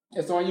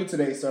It's on you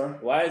today, sir.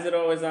 Why is it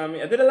always on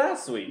me? I did it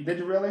last week. Did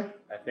you really?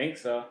 I think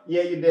so.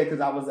 Yeah, you did,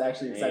 because I was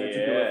actually excited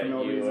to do it for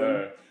no you reason.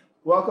 were.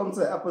 Welcome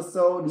to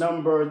episode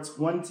number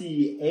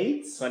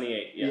 28.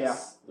 28,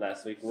 yes. Yeah.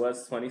 Last week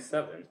was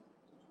 27.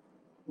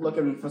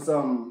 Looking for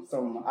some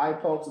eye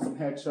pokes and some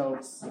head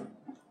chokes.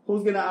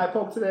 Who's getting an eye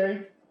poke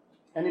today?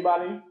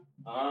 Anybody?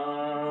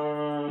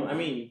 I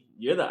mean,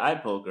 you're the eye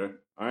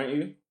poker, aren't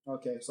you?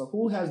 Okay, so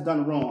who has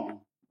done wrong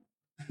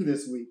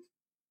this week?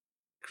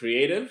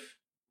 Creative?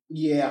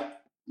 Yeah.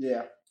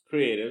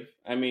 Creative.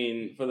 I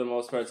mean, for the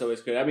most part, it's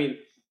always creative. I mean,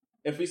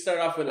 if we start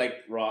off with like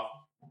Raw,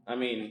 I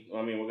mean,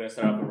 we're gonna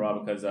start off with Raw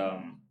because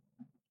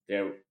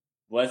there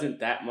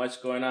wasn't that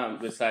much going on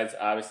besides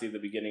obviously the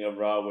beginning of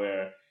Raw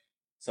where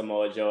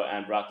Samoa Joe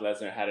and Brock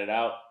Lesnar had it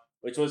out,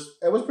 which was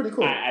pretty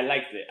cool. I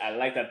liked it. I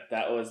liked that.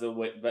 That was the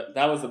way, but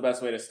that was the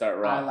best way to start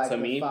Raw. I like to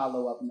the me.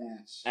 follow-up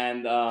match.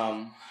 And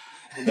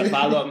the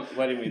follow-up.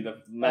 What do you mean?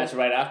 The match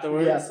right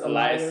afterwards? Yes,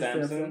 Elias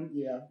Samson.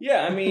 Yeah.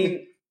 Yeah, I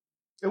mean.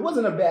 It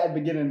wasn't a bad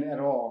beginning at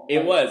all.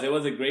 It was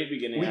a great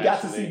beginning. We got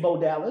to see Bo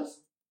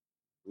Dallas.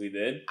 We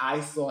did. I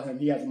saw him.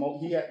 He has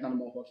not a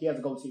mohawk. He has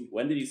a goatee.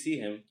 When did you see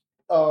him?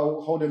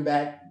 Holding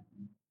back.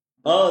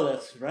 Oh,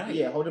 that's right.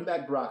 Yeah, holding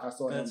back Brock. I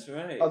saw him. That's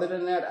right. Other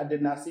than that, I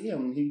did not see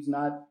him. He's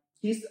not.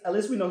 At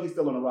least we know he's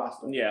still on the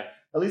roster. Yeah.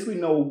 At least we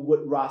know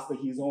what roster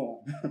he's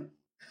on.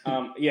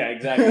 Yeah,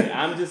 exactly.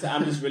 I'm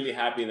just really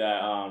happy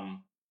that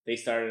they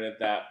started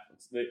it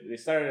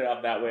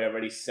off that way,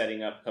 already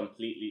setting up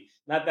completely.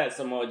 Not that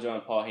Samoa Joe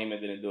and Paul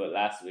Heyman didn't do it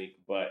last week,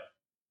 but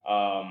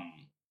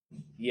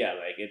yeah,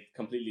 like it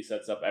completely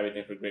sets up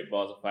everything for Great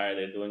Balls of Fire.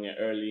 They're doing it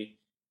early,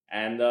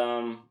 and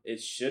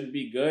it should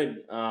be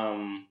good.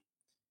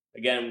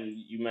 Again,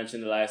 you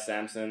mentioned Elias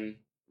Samson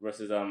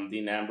versus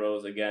Dean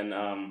Ambrose. Again,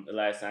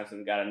 Elias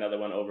Samson got another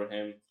one over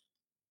him.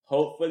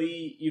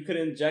 Hopefully, you could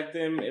inject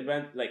him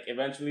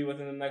eventually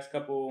within the next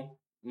couple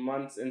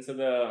months into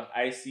the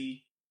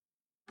IC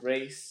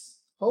race.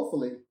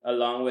 Hopefully,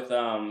 along with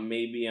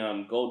maybe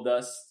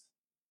Goldust.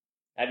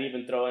 I'd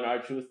even throw in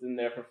R-Truth in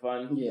there for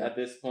fun. Yeah. At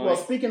this point. Well,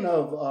 speaking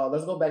of,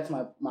 let's go back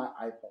to my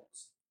eye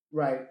pokes.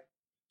 Right.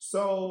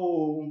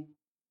 So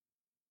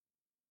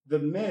the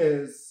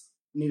Miz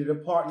needed a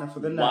partner for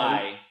the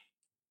night. Why?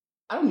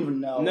 I don't even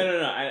know.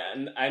 No.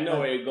 I know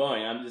where you're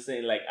going. I'm just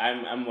saying, like,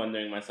 I'm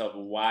wondering myself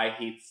why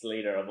Heath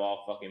Slater of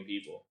all fucking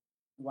people.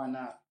 Why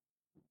not?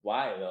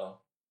 Why though?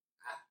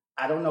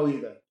 I don't know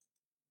either.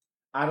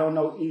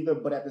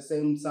 But at the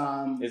same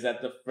time, is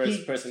that the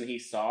first person he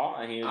saw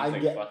and he was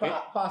fuck it?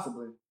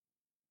 Possibly.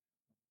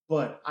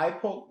 But eye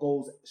poke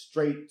goes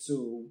straight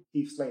to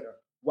Heath Slater.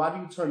 Why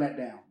do you turn that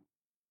down?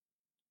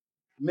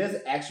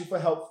 Miz asked you for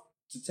help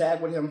to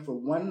tag with him for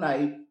one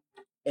night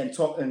and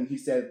talk, and he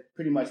said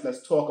pretty much,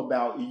 let's talk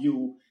about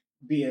you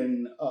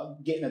being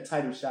getting a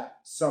title shot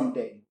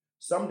someday.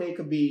 Someday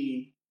could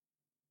be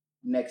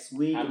next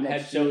week. I'm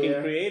head joking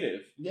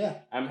creative. Yeah,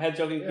 I'm head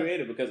joking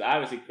creative because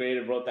obviously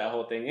creative wrote that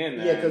whole thing in.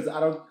 Yeah, because I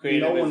don't.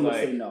 Creative no one would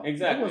say no.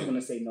 Exactly. No one's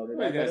going to say no to that.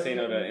 Nobody's going to say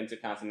no to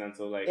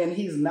Intercontinental. And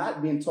he's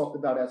not being talked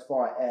about as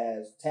far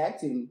as tag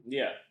team.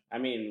 Yeah, I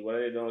mean, what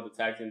are they doing with the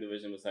tag team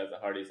division besides the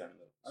Hardys and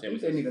the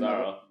Sheamus and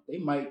Cesaro? They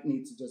might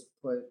need to just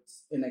put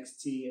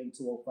NXT and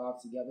 205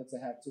 together to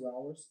have 2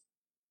 hours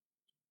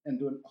and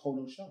do a whole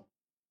new show.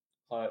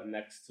 Call it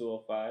Next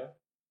 205.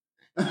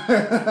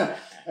 I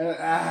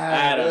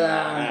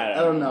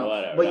don't know.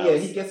 Whatever, but yeah,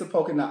 he gets a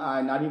poke in the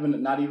eye. Not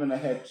even a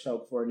head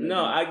choke for a nigga.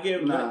 No, I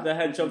give the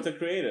head choke to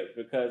creative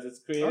because it's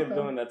creative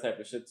doing that type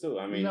of shit too.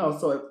 I mean,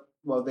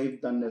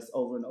 they've done this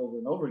over and over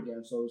and over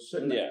again. So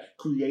shouldn't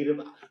creative?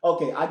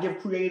 Okay, I give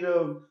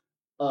creative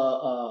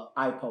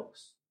eye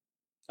pokes.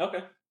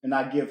 Okay, and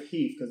I give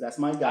Heath because that's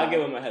my guy. I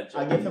give him a head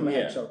choke. I give him a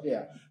head choke.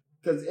 Yeah,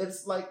 because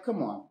it's like,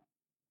 come on,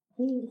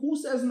 who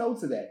says no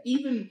to that?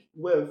 Even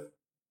with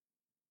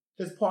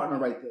his partner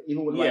right there,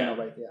 even with Rhino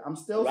right there. I'm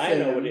still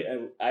Rhino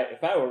saying...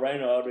 if I were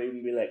Rhino, I would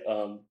even be like,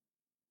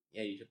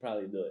 yeah, you should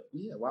probably do it.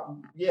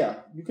 Yeah,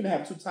 you can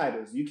have 2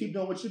 titles. You keep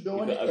doing what you're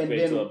doing. You can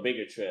upgrade to a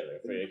bigger trailer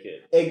for your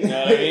kid. You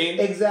know what I mean?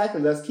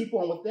 Exactly. Let's keep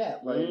on with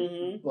that. Right?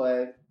 Mm-hmm.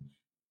 But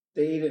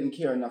they didn't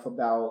care enough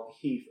about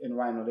Heath and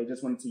Rhino. They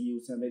just wanted to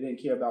use him. They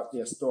didn't care about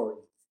their story.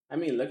 I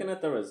mean, looking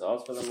at the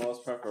results for the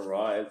most part for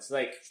Raw, it's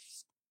like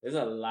there's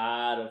a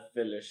lot of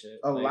filler shit.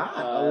 A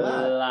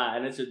lot.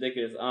 And it's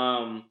ridiculous.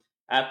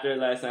 After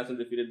Elias Samson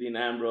defeated Dean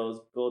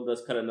Ambrose,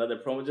 Goldust cut another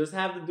promo. Just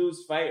have the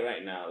dudes fight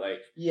right now,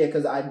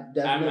 because I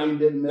definitely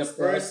didn't miss the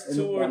first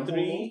two or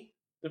three.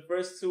 The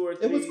first 2 or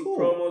 3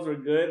 promos were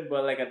good,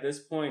 but at this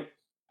point,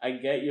 I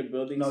get you're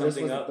building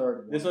something up.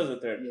 This was the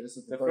third. Yeah, this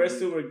is the first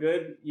 2 were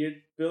good. You're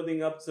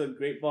building up to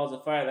Great Balls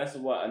of Fire. That's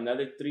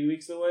another 3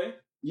 weeks away.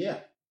 Yeah,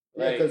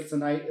 because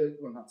tonight,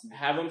 not tonight.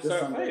 Have them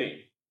start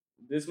fighting.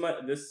 This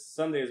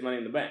Sunday is Money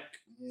in the Bank.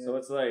 Yeah, so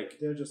it's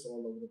they're just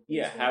all over the place.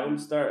 Yeah, have them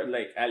start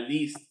at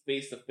least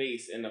face to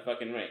face in the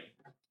fucking ring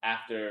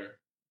after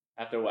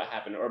what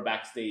happened, or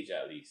backstage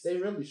at least. They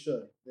really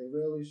should.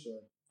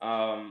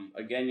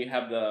 Again, you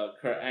have the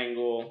Kurt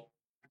Angle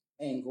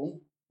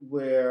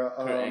where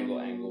Kurt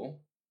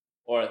Angle,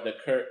 or the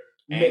Kurt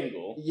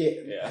Angle. Yeah.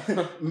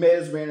 Yeah.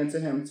 Miz ran into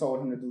him,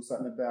 told him to do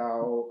something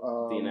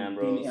about Dean Dean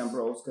Ambrose.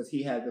 Ambrose because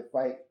he had the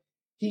fight.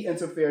 He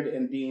interfered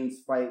in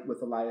Dean's fight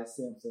with Elias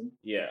Sampson.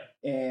 Yeah.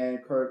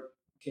 And Kurt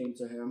came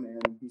to him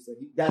and he said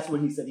that's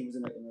when he said he was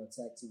in a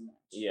tag team match.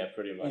 Yeah,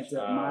 pretty much.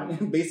 And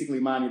to basically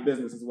mind your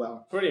business as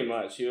well. Pretty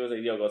much. He was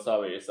like, yo, go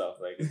solve it yourself.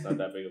 Like, it's not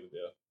that big of a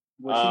deal.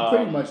 Which he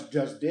pretty much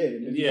just did,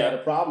 and then he had a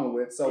problem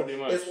with. So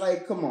it's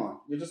like, come on,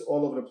 you're just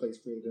all over the place,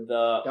 creative.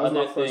 That was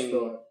my first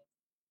thought.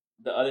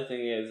 The other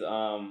thing is,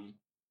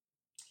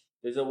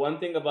 there's a one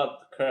thing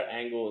about Kurt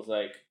Angle's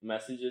like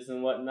messages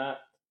and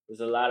whatnot. There's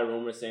a lot of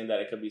rumors saying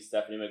that it could be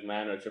Stephanie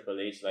McMahon or Triple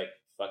H like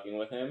fucking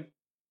with him,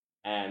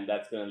 and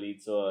that's gonna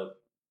lead to a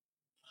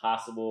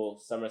possible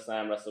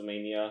SummerSlam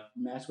WrestleMania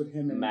match with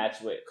him and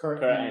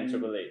Kurt and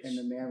Triple H and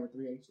the man with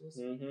 3 H's.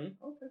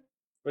 Mm-hmm. Okay.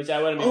 Which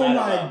I wouldn't be mad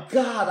about. Oh my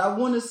God, I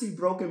want to see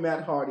Broken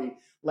Matt Hardy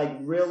like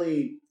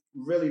really,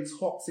 really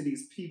talk to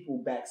these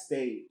people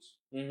backstage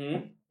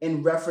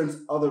and reference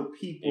other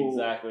people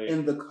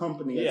in the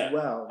company as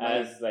well. Like,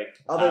 as like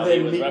other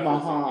than Meek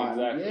Mahan.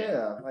 Exactly.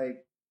 Yeah,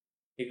 like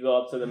he could go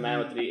up to the man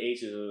with 3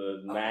 H's or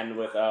the man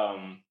with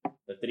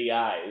the 3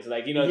 eyes.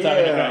 Like, you know,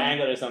 talking to Kurt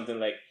Angle or something.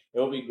 Like, it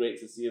would be great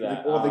to see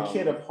that. Or the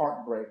kid of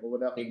Heartbreak or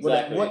whatever.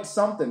 Exactly. What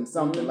something.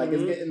 Like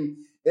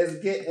it's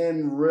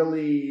getting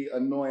really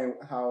annoying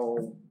how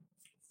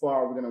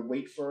far we're gonna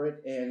wait for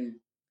it and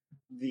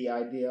the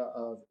idea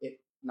of it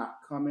not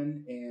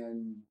coming,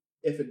 and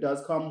if it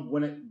does come,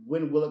 when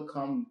will it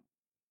come?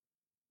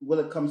 Will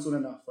it come soon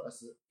enough for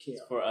us to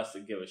care? For us to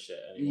give a shit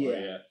anymore.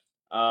 Yeah.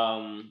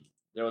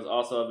 There was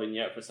also a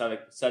vignette for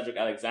Cedric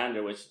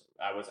Alexander, which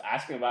I was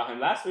asking about him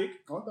last week.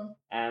 Okay.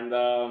 And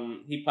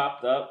he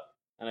popped up,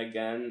 and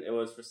again, it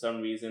was for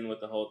some reason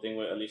with the whole thing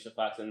with Alicia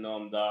Fox and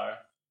Noam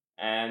Dar.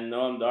 And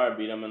Noam Dar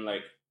beat him in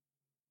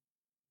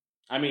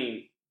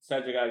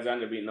Cedric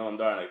Alexander beat Noam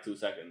Dar in like 2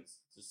 seconds.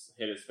 Just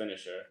hit his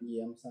finisher.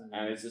 Yeah, I'm sorry.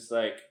 And it's just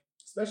like,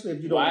 especially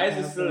if you don't. Why is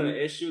this still an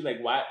issue?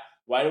 Like, why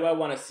do I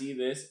want to see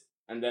this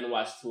and then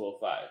watch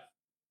 205?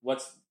 Why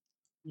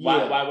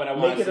would I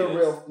want to see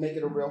this? Make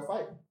it a real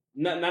fight.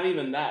 Not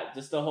even that.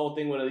 Just the whole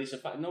thing with Alicia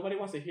Fox. Nobody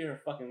wants to hear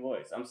her fucking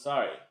voice. I'm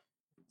sorry.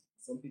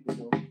 Some people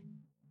do.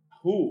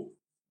 Who?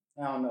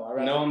 I don't know.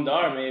 Noam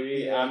Dar,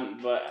 maybe. Yeah.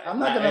 I'm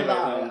not gonna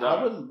lie.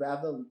 I would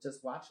rather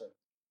just watch her.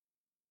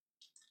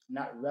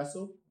 Not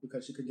wrestle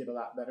because she could get a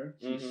lot better.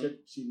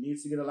 She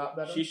needs to get a lot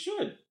better. She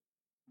should.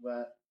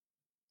 But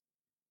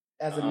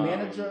as a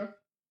manager,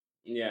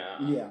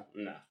 no.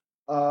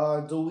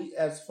 Do we,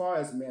 as far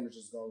as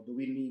managers go, do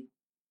we need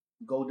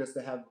Goldust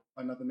to have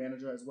another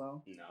manager as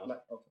well? No.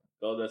 Okay.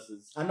 Goldust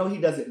is. I know he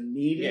doesn't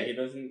need it. Yeah, he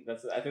doesn't.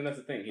 I think that's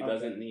the thing. He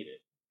doesn't need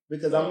it.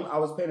 Because I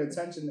was paying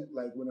attention,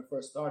 like when Raw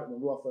first started,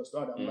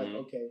 I'm like,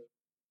 okay,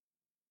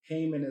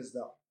 Heyman is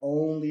the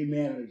only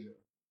manager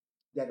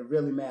that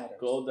really matters.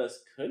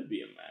 Goldust could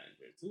be a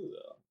manager too,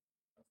 though.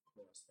 Of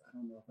course, I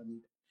don't know if I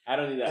need. I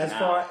don't need that. As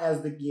far as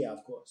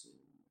of course.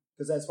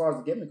 Because as far as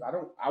the gimmick,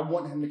 I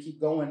want him to keep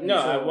going. No,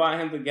 I want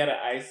him to get an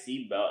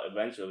IC belt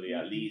eventually,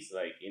 at least,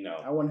 like, you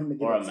know. I want him to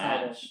get or a match.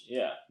 title.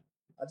 Yeah.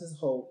 I just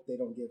hope they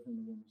don't give him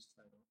the women's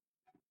title.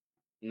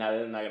 No,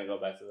 they're not gonna go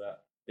back to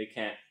that. They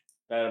can't.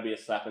 That'll be a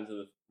slap in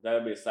the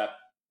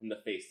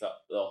face to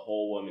the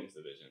whole women's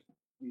division.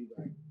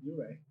 You're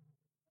right.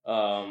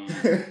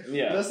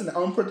 Yeah. Listen,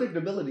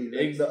 unpredictability.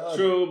 It's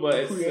true, but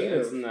it's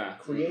creative. It's not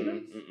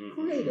Creative.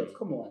 Creative.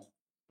 Come on.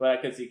 But I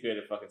could see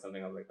creative fucking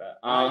something else like that.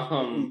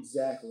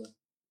 Exactly.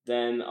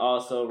 Then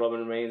also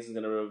Roman Reigns is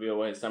gonna reveal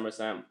what his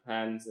SummerSlam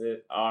plans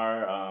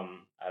are.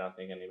 I don't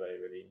think anybody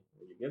really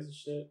gives a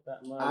shit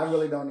that much. I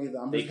really don't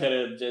either. They could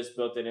have just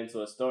built it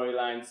into a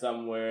storyline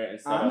somewhere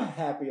instead I'm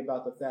happy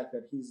about the fact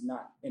that he's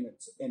not in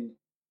it, and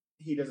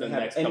he doesn't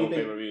have next anything. Couple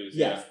pay-per-views.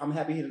 Yes, I'm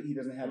happy he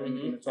doesn't have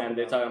anything to talk about. And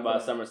they're talking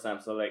about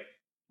SummerSlam, so like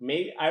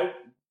maybe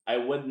I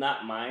would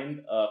not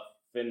mind a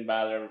Finn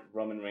Balor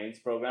Roman Reigns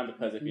program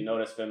because if you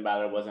notice, Finn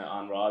Balor wasn't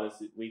on Raw this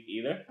week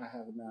either. I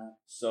have not.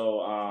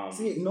 So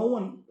see, no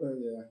one.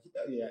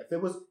 Yeah.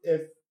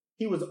 If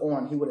he was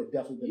on, he would have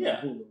definitely been on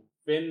Hulu.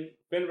 Finn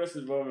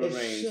versus Roman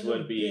Reigns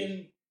would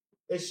be.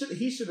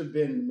 He should have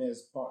been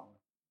Miz's partner.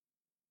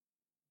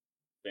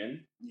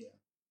 Finn? Yeah.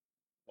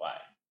 Why?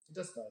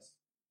 Just cause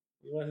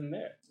he wasn't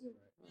there. You're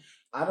right.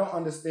 I don't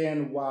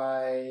understand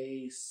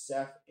why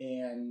Seth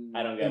and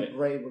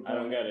Bray were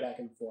going back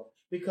and forth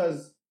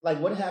because. Like,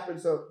 what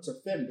happened to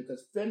Finn?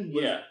 Because Finn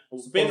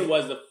was... Finn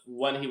was the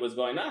one he was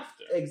going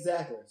after.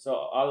 Exactly. So,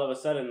 all of a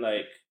sudden,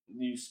 like,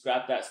 you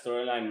scrap that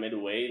storyline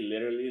midway,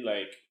 literally,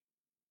 like,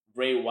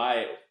 Bray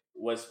Wyatt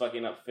was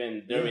fucking up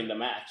Finn during the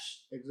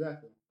match.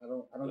 Exactly. I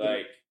don't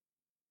like...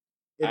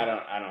 I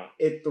don't...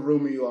 It threw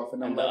me off.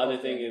 And the other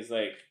thing is,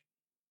 like,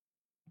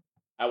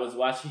 I was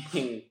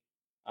watching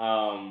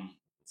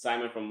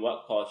Simon from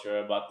What Culture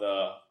about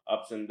the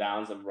ups and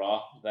downs of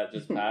Raw that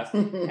just passed,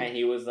 and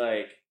he was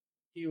like,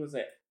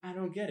 I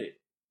don't get it.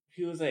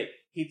 He was like,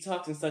 he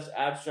talks in such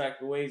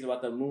abstract ways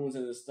about the moons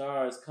and the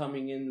stars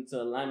coming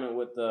into alignment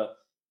with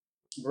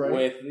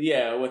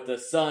with the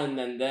sun,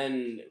 and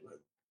then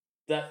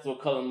death will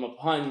come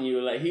upon you.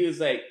 Like, he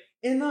was like,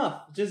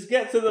 enough. Just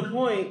get to the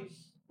point.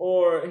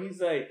 Or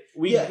he's like,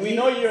 we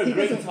know you're a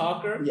great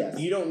talker. Yes.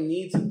 You don't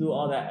need to do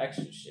all that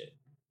extra shit.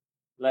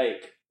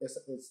 Like it's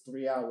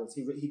 3 hours.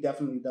 He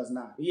definitely does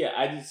not. Yeah,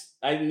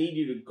 I need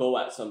you to go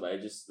at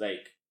somebody.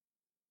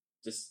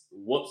 Just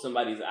whoop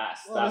somebody's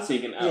ass. Stop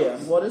taking L's. Yeah,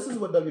 well, this is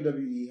what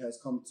WWE has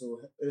come to.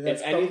 It has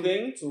if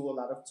anything, come to a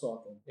lot of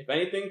talking. If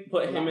anything,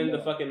 put him in the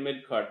fucking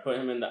mid card. Put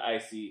him in the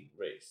IC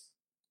race.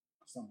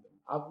 Something.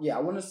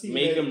 I want to see.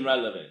 Make him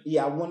relevant.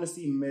 Yeah, I want to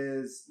see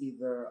Miz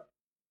either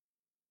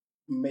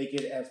make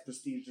it as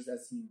prestigious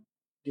as he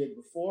did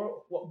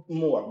before. Well,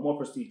 more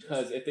prestigious.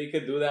 Because if they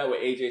could do that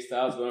with AJ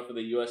Styles going for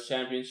the US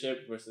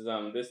Championship versus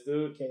this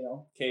dude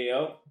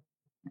KO,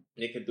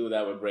 they could do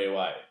that with Bray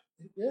Wyatt.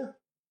 Yeah.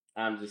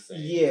 I'm just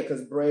saying. Yeah,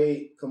 because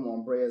Bray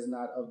is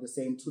not of the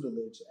same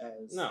tutelage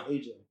as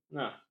AJ.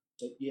 No.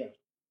 Yeah,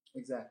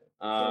 exactly.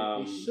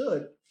 So they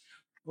should,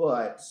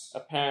 but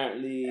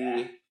apparently,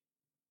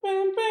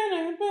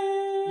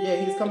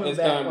 yeah, he's coming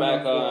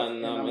back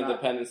on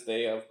Independence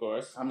Day, of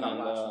course. I'm not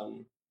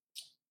watching.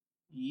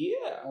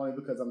 Yeah, only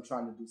because I'm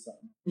trying to do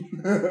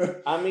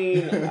something. I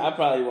mean, I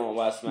probably won't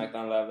watch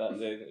SmackDown Live that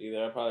day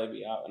either. I'll probably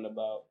be out and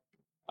about.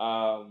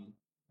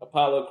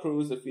 Apollo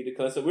Crews defeated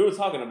Kalisto. We were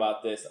talking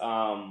about this.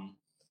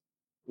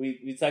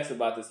 We texted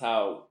about this.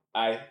 How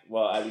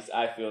at least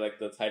I feel like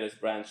the Titus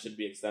brand should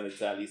be extended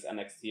to at least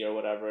NXT or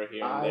whatever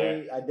here and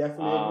there. I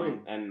definitely agree.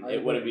 And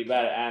it wouldn't be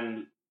bad.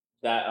 And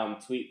that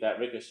tweet that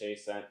Ricochet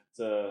sent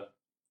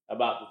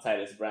about the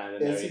Titus brand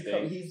and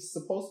everything. He's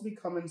supposed to be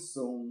coming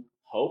soon.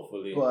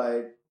 Hopefully,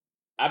 but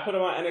I put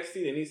him on NXT.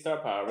 They need star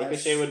power.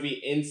 Ricochet would be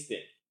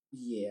instant.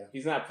 Yeah,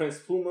 he's not Prince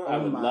Puma. I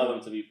would love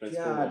him to be Prince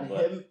Puma.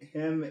 But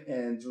him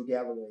and Drew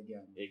Galloway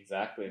again.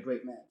 Exactly,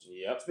 great match.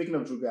 Yep. Speaking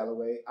of Drew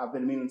Galloway, I've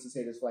been meaning to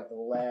say this for like the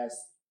last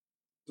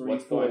 3-4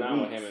 What's going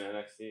on weeks. with him in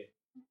NXT?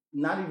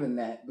 Not even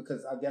that,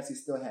 because I guess he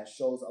still has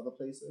shows other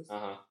places.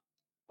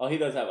 Oh, he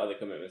does have other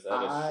commitments.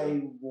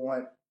 I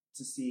want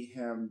to see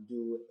him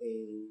do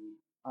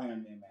a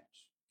Iron Man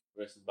match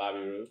versus Bobby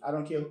Roode. I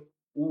don't care.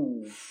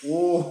 Ooh.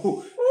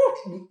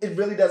 It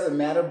really doesn't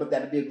matter, but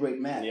that'd be a great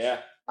match.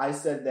 Yeah. I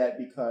said that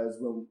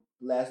because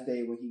last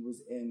day when he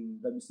was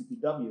in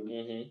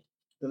WCPW,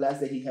 the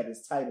last day he had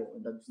his title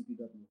in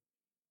WCPW,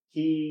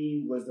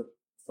 he was the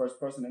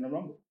first person in the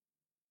Rumble.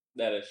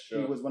 That is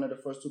true. He was one of the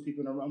first 2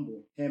 people in the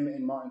Rumble, him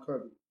and Martin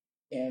Kirby.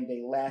 And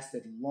they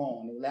lasted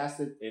long. They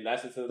lasted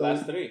to the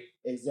last 3.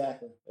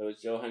 Exactly. It was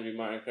Joe Hendry,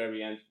 Martin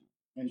Kirby, and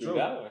Drew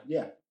Galloway.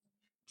 Yeah.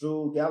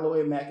 Drew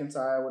Galloway,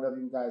 McIntyre, whatever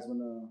you guys want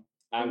to...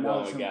 I'm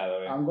going with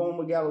Galloway. I'm going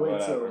with Galloway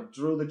too.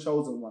 Drew the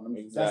chosen one.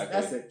 Exactly.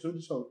 That's it. Drew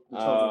the chosen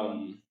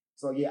one.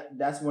 So yeah,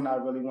 that's one I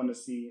really want to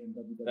see in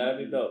WWE. That'd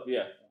be dope.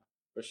 Yeah,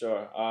 for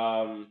sure.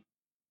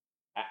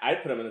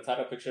 I'd put him in the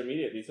title picture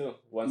immediately too.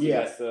 Once he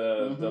gets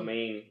the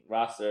main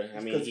roster.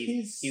 I mean,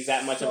 he's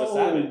that much of a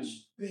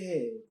savage.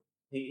 Big.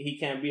 He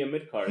can't be a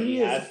mid card. He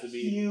has to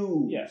be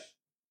huge. Yeah,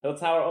 he'll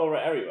tower over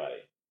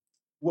everybody.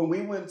 When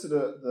we went to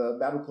the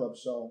Battle Club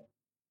show,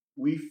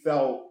 we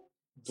felt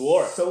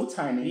dwarf, so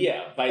tiny.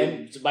 Yeah,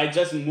 by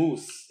just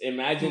Moose.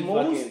 Imagine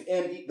Moose, fucking.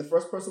 and the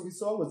first person we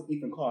saw was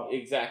Ethan Carter.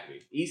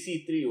 Exactly.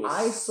 EC3 was.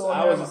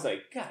 I was just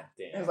like, God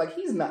damn. And it's like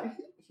he's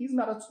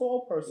not a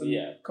tall person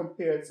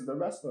compared to the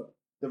rest of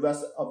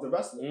the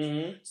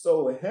wrestlers.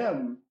 So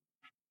him,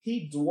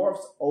 he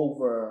dwarfs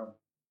over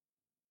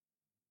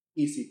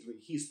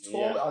EC3. He's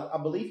tall. Yeah. I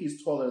believe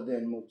he's taller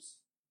than Moose.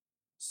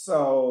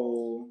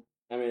 So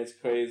I mean, it's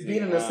crazy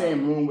being in the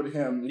same room with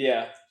him.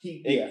 Yeah,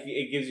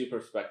 it gives you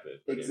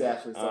perspective.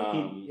 Exactly. Much.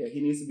 So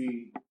he needs to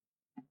be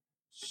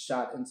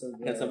shot into.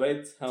 Can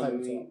somebody tell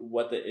me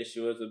what the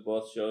issue is with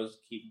both shows?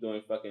 Keep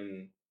doing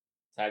fucking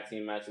tag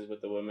team matches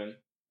with the women,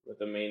 with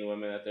the main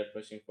women that they're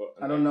pushing for.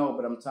 I don't know,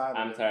 but I'm tired.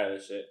 I'm tired of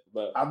this shit.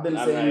 But I'm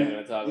not even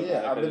gonna talk about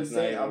it because it's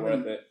not even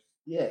worth it.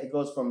 Yeah, it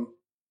goes from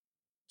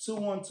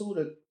 2-on-2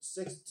 to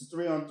 6 to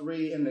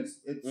 3-on-3, and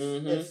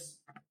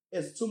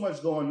it's too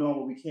much going on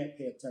where we can't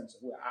pay attention.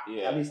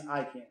 At least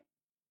I can't.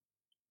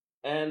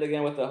 And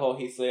again, with the whole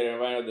Heath Slater and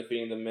Rhino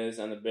defeating The Miz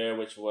and The Bear,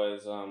 which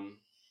was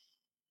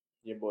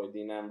your boy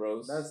Dean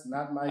Ambrose. That's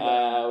not my guy.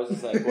 I was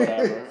just like,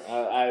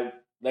 whatever.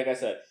 Like I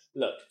said,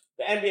 look,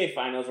 the NBA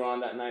Finals were on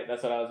that night.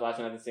 That's what I was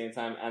watching at the same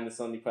time, and the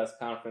Sony press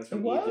conference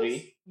from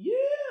E3.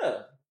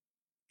 Yeah.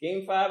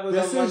 Game 5 was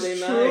on Monday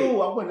night.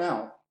 True. I went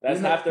out. That's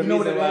half the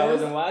reason why I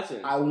wasn't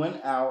watching. I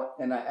went out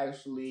and I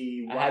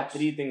actually watched. I had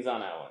 3 things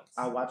on at once.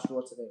 I watched Raw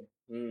today.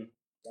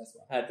 That's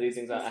why. I had 3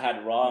 things on. I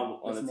had Raw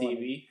on the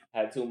TV. I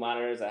had 2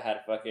 monitors. I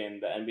had fucking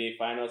the NBA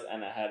Finals,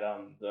 and I had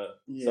the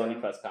Sony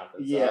press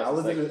conference. So I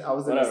was in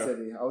the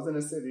city. I was in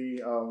the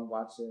city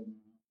watching.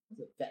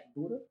 Was it Fat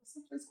Buddha?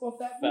 Some place called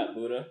Fat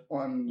Buddha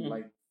on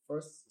like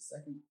first,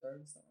 second,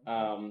 third.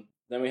 Something.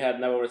 Then we had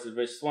Neville versus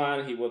Rich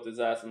Swann. He whooped his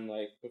ass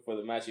before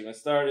the match even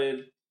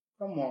started.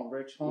 Come on,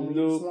 Rich,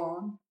 homie,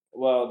 Swan.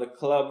 Well, the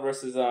Club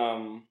versus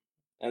Enzo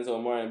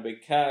Amore and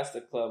Big Cass.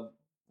 The Club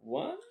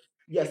won.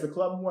 Yes, the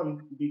Club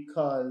won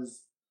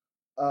because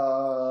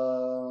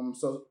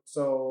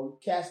so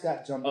Cass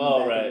got jumped in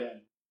the back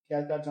again.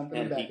 Cass got jumped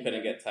in the back and he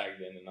couldn't get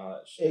tagged in and all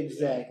that shit.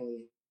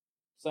 Exactly.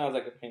 Sounds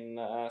like a pain in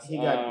the ass. He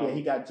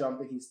got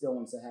jumped and he still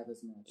wants to have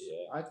his match.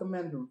 Yeah. I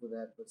commend him for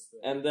that, but still.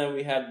 And then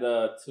we had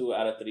the 2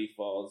 out of 3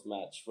 falls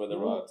match for the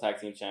Raw Tag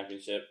Team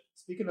Championship.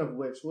 Speaking of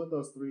which, what are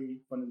those 3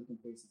 funny-looking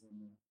faces in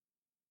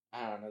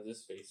there? I don't know,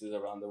 just faces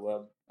around the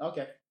web.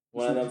 Okay.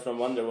 One of them from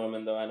Wonder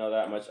Woman, though, I know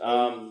that much.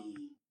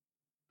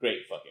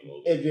 Great fucking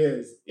movie. It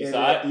is. You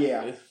saw it?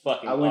 Yeah. It's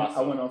fucking awesome.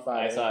 I went on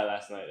fire. I saw it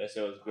last night. That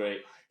shit was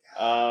great.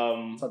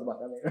 Talk about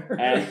that later.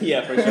 And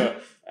yeah, for sure.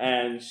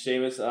 And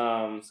Sheamus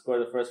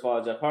scored the first fall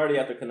of Jeff Hardy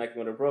after connecting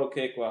with a bro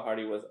kick while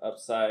Hardy was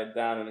upside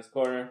down in his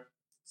corner.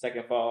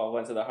 Second fall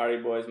went to the Hardy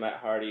Boys.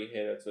 Matt Hardy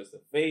hit a twist of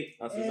fate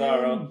on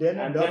Cesaro.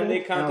 And then they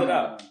counted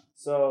out.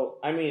 So,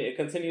 I mean, it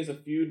continues a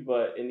feud,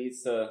 but it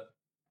needs to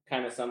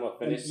kind of somewhat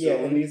finish. Yeah,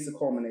 it needs to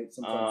culminate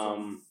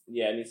sometime.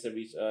 Yeah, it needs to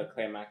reach a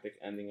climactic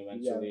ending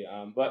eventually.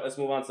 Yeah. But let's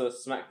move on to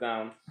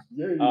SmackDown,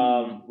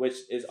 which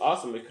is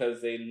awesome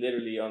because they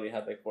literally only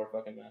had like 4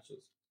 fucking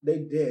matches. They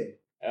did.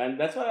 And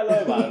that's what I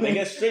love about them. They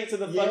get straight to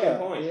the fucking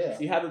point. Yeah.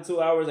 You have the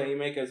 2 hours and you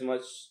make as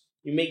much,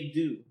 you make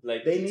do.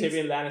 Like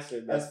Tyrion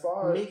Lannister does. As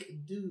far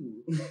make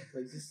do.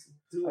 Like just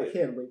do it. I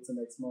can't wait till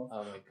next month.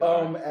 Oh my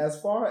God. As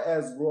far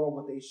as Raw,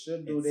 what they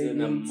should do,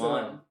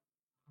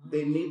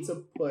 they need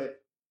to put,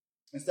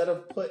 instead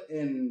of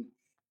putting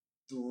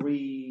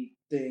 3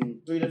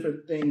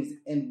 different things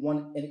in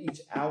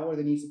each hour,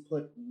 they need to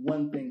put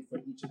 1 thing for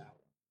each hour.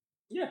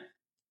 Yeah.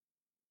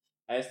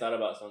 I just thought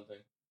about something.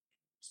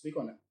 Speak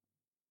on it.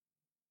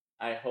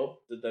 I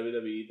hope the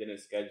WWE didn't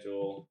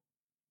schedule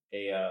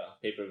a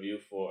pay-per-view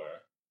for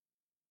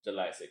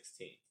July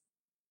 16th.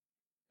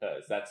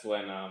 Because that's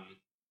when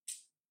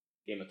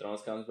Game of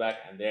Thrones comes back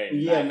and they're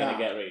not going to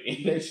get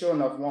ratings. They sure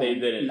enough won't. They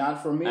didn't.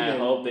 Not for me. I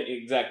hope they,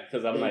 exactly,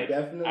 because I'm like,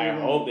 I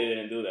hope they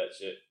didn't do that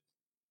shit.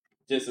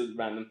 Just a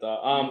random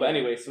thought. But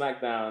anyway,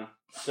 SmackDown.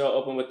 Show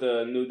open with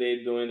the New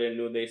Day doing their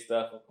New Day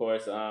stuff, of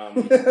course, all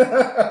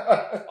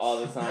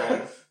the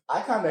time.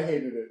 I kind of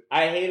hated it.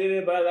 I hated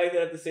it, but I liked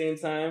it at the same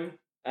time.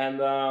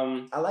 And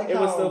I like it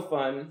was still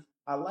fun.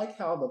 I like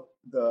how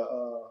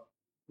the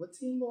what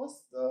team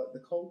lost?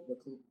 The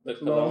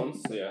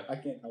Colognes, yeah. I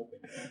can't help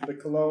it. The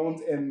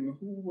Colognes, and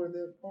who were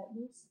their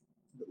partners?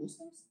 The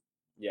Usos?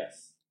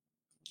 Yes.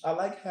 I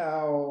like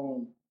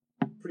how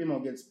Primo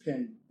gets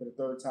pinned for the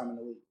 3rd time in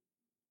a week.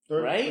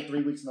 For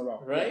 3 weeks in a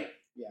row. Right?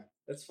 Yeah.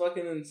 That's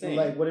fucking insane.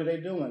 Like, what are they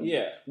doing?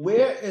 Yeah.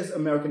 Where is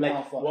American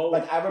Alpha? Well,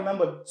 like, I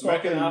remember talking...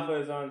 American Alpha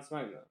is on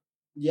SmackDown.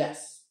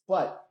 Yes,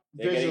 but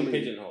they're getting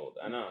pigeonholed.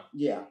 I know.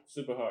 Yeah.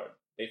 Super hard.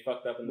 They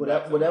fucked up in the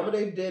whatever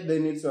they did, they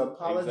need to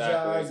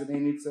apologize and they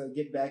need to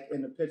get back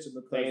in the picture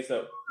because they need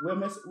to we're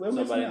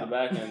somebody missing in the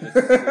back end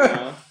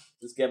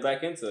just get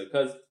back into it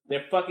because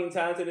they're fucking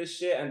talented as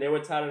shit and they were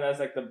touted as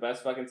like the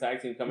best fucking tag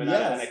team coming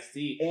out of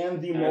NXT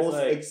and the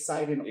most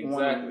exciting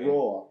on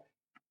Raw.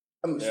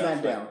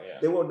 SmackDown. Yeah.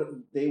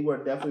 They were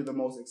definitely the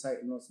most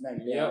exciting on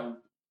SmackDown. Yep.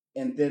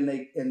 And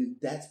then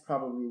that's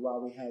probably why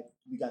we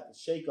got the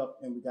shake up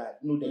and we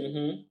got New Day.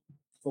 Mm-hmm.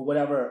 For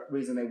whatever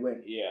reason they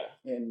win. Yeah.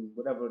 And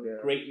whatever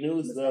their great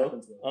news though.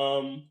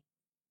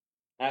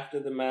 After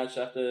the match,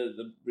 after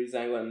the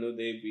Breezango and New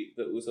Day beat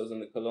the Usos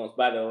and the Colognes.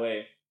 By the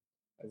way,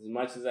 as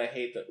much as I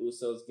hate the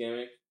Usos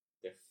gimmick,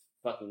 they're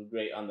fucking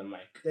great on the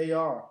mic. They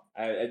are.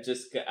 I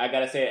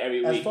gotta say it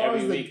every week.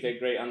 Every week they're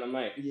great on the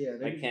mic. Yeah.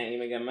 I can't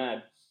even get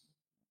mad.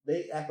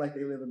 They act like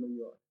they live in New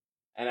York.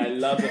 And I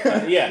love the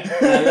fact,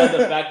 and I love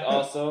the fact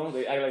also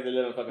they act like they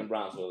live in fucking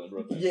Brownsville in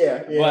Brooklyn.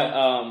 Yeah. But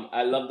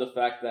I love the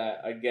fact that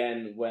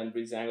again when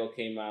Breezango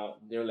came out,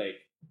 they're like,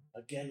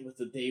 again with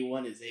the day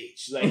one is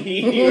H. Like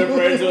he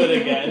referred to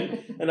it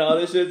again and all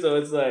this shit. So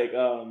it's like, it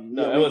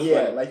was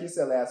fun. Like you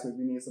said last week,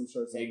 we need some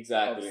shirts.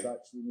 Exactly. Of such.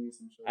 We need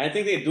some shirts. I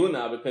think they do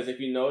now because if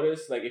you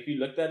notice, like if you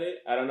looked at it,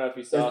 I don't know if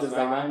you saw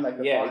design, like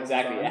the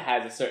exactly. Design. It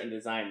has a certain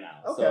design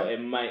now, okay. So they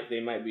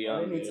might be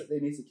on. They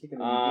need to kick it in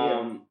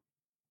gear.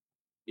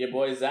 Your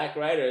boy Zack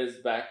Ryder is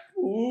back.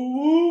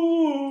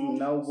 Ooh.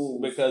 No boo.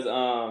 Because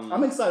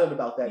I'm excited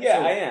about that. Yeah,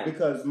 too, I am.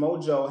 Because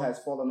Mojo has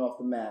fallen off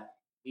the map.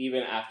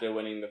 Even after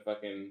winning the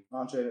fucking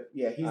Andre,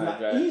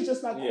 he's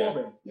just not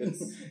Corbin.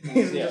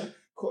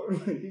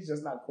 He's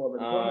just not Corbin.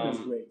 Corbin is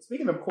great.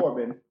 Speaking of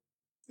Corbin,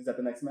 is that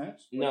the next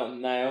match? No,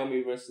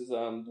 Naomi versus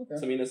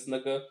Tamina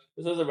Snuka.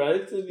 This was a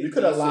relatively you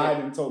could have lied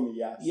and told me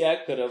yes. Yeah,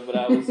 I could have, but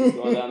I was just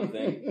going down the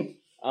thing.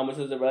 Which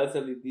was a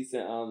relatively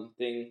decent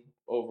thing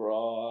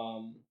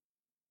overall.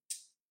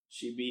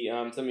 She beat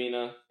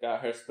Tamina,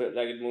 got her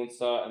split-legged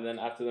moonsault, and then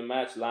after the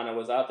match, Lana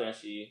was out there and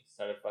she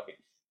started fucking...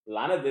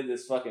 Lana did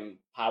this fucking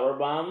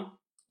powerbomb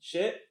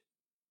shit.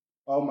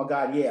 Oh my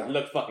God, yeah. It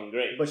looked fucking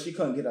great. But she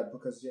couldn't get up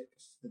because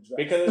the dress.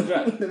 Because of the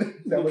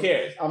dress. Who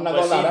cares? I'm not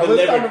going to lie. She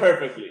delivered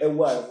perfectly. It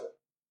was.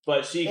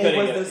 But she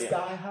couldn't get... It was the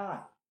Sky High.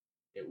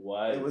 It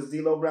was. It was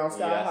D'Lo Brown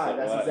Sky High.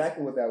 That's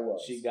exactly what that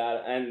was. She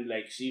got... And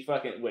like, she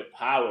fucking... With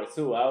power,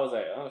 too. I was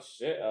like, oh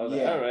shit. I was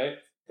like, all right.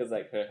 Because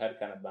like her head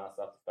kind of bounced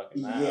off the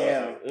fucking mat. Yeah.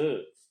 I was like, ugh.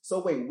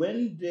 So wait,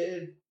 when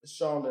did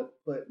Charlotte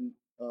put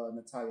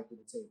Natalya through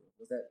the table?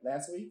 Was that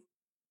last week?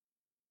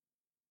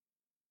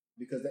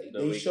 Because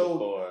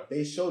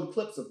they showed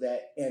clips of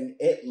that and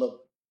it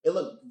looked It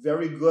looked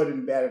very good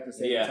and bad at the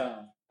same Yeah.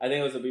 time. I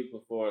think it was a week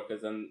before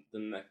because then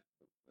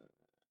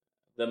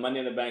the Money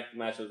in the Bank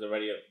match was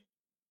already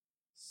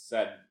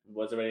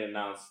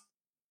announced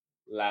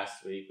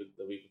last week,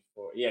 the week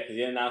before. Yeah, because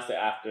he announced it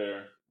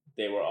after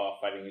they were all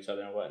fighting each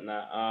other and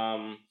whatnot.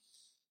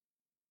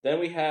 Then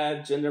we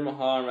had Jinder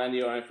Mahal and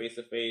Randy Orton face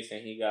to face,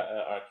 and he got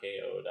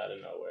RKO'd out of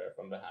nowhere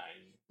from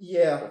behind.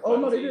 Yeah. Oh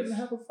no, they funsies. didn't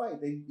have a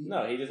fight.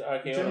 No, he just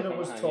RKO'd him Jinder from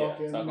was behind.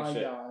 talking, talking my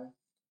shit.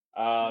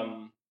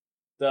 guy.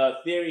 The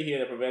theory here,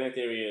 the prevailing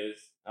theory is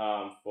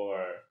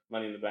for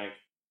Money in the Bank,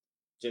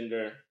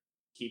 Jinder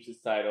keeps his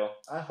title.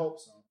 I hope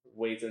so.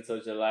 Waits until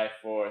July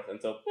 4th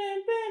until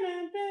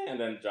and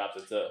then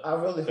drops it to. I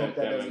really hope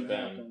that doesn't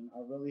happen. I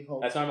really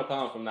hope. That's what I'm gonna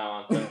call him from now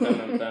on.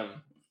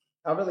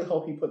 I really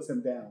hope he puts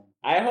him down.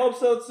 I hope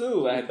so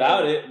too. I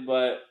doubt it,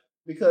 but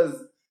because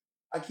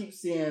I keep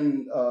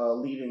seeing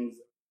leadings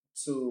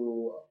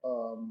to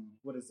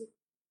what is it?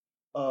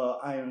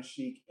 Iron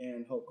Sheik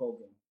and Hulk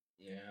Hogan.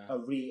 Yeah.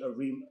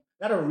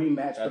 Not a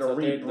rematch, but a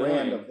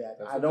rebrand of that.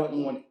 I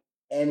don't want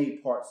any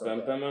parts of that.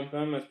 Is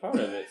part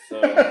of it.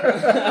 So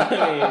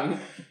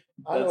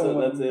I mean,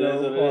 it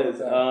is what it is.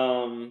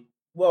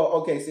 Well,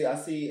 okay. See, I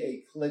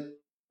see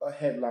a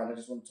headline. I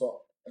just want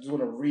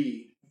to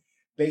read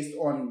based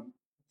on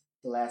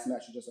the last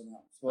match you just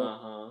announced.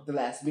 Well, the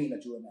last meeting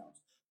that you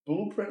announced.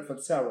 Blueprint for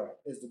Terror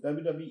is the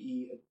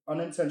WWE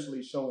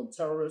unintentionally showing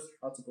terrorists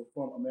how to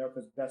perform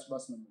America's best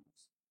wrestling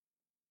moves.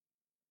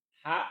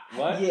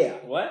 What? Yeah.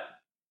 What?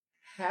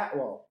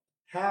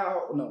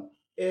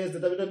 Is the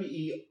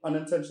WWE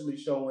unintentionally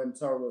showing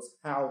terrorists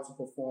how to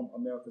perform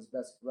America's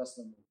best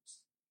wrestling moves?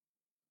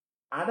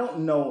 I don't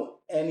know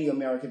any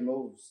American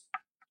moves.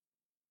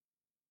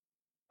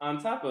 On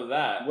top of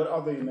that, what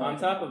other American on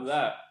top moves? Of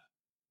that,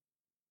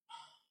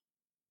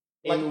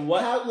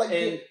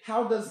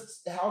 how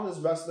does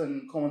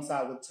wrestling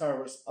coincide with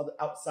terrorists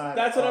outside?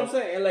 That's what I'm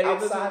saying. Like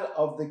outside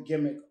of the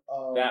gimmick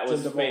of that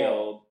was Jinder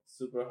failed Mahal.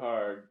 Super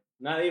hard.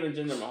 Not even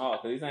Jinder Mahal,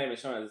 because he's not even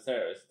shown as a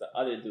terrorist. The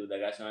other dude that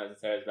got shown as a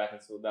terrorist back in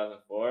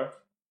 2004.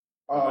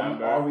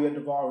 Remember? Arya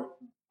Daivari.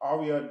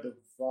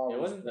 It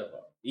wasn't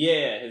Daivari.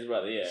 Yeah, his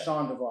brother. Yeah,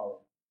 Sean Daivari.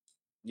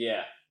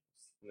 Yeah.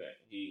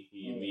 He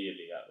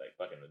immediately got like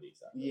fucking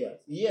released out.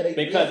 Yeah.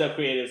 Because of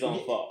creative's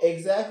own fault.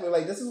 Exactly.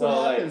 Like this is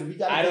what happens. We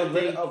gotta get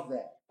rid of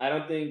that. I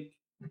don't think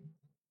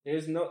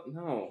there's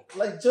no.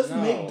 Like just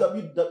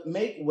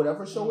make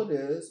whatever show it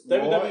is.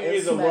 WWE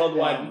is a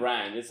worldwide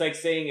brand. It's like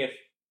saying if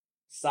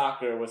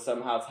soccer was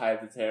somehow tied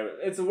to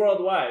terrorism. It's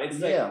worldwide. It's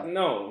like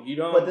no, you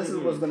don't. But this is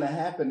what's gonna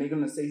happen. They're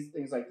gonna say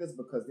things like this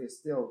because they're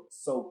still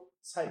so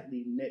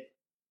tightly knit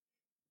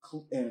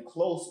and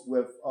close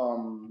with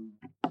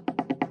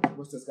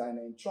what's this guy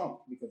named Trump,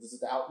 because this is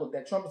the outlook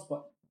that Trump is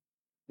putting.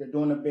 They're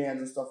doing the bans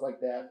and stuff like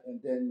that,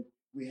 and then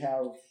we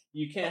have.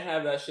 You can't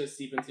have that shit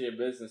seep into your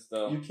business,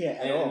 though. You can't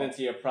at all. And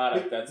into your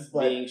product that's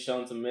being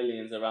shown to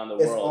millions around the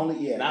world.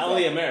 Not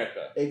only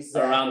America,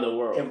 around the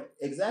world.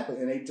 Exactly,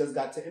 and they just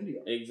got to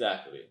India.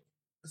 Exactly.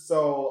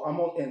 So I'm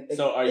on.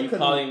 So are you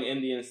calling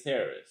Indians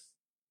terrorists?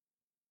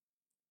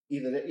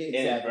 Exactly.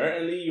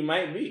 Inadvertently, you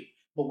might be.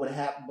 But what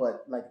happened?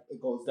 But like it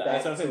goes back.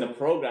 That's what I'm saying. The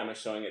program is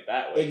showing it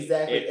that way.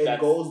 Exactly. It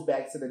goes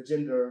back to the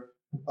Jinder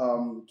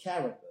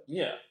character.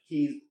 Yeah.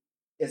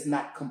 It's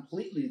not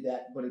completely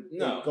that, but it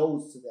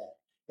goes to that.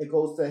 It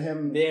goes to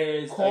him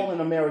calling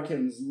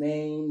Americans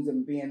names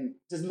and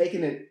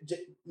making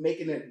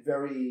it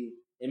very.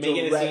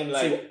 Making it seem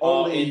like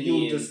only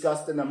Indians you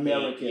disgusting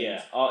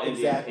Americans. All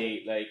Indians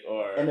hate,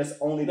 and it's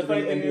only the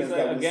funny Indians is,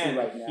 that we see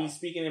right now. He's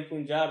speaking in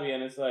Punjabi,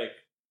 and it's like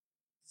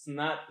it's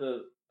not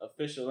the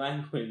official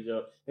language,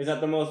 or it's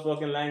not the most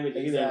spoken language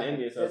either in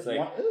India. So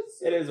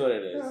it is what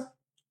it is.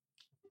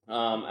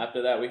 Yeah.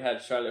 After that, we had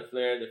Charlotte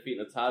Flair defeat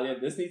Natalya.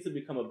 This needs to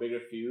become a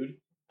bigger feud,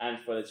 and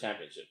for the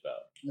championship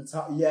belt.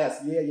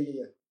 Yes,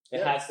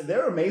 yeah.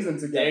 They're amazing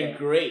together. They're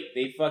great.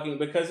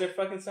 Because they're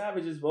fucking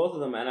savages, both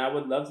of them, and I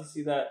would love to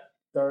see that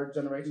third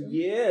generation.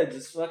 Yeah,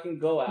 just fucking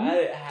go at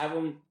it. Have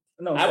them.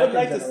 No, I would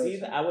like to see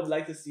that. I would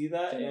like to see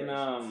that in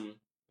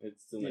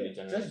It's too many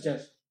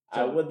generations.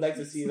 I would like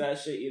to see that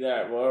shit either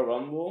at Royal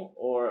Rumble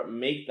or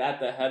make that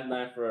the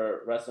headline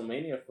for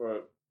WrestleMania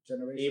for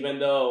generation. Even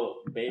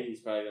though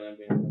Bayley's probably gonna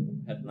be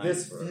headline.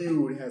 This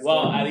feud has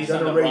at least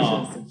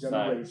generations to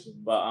generations.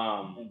 But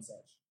and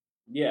such.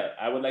 Yeah,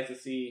 I would like to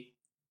see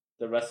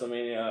the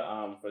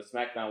WrestleMania for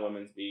SmackDown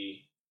Women's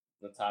be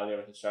Natalya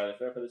versus Charlotte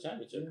Flair for the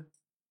championship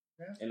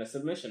in a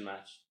submission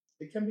match.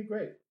 It can be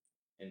great.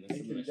 In the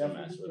submission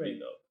match would be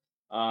dope.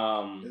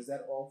 Is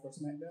that all for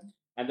SmackDown?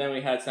 And then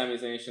we had Sami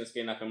Zayn,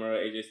 Shinsuke Nakamura,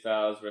 AJ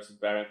Styles versus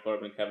Baron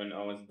Corbin, Kevin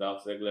Owens, and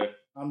Dolph Ziggler.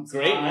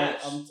 Great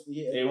match.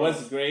 It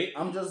was great.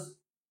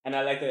 And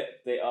I like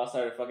that they all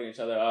started fucking each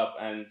other up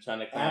and trying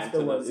to climb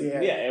afterwards.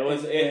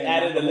 It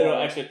added a little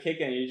extra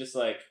kick, and you're just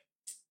like,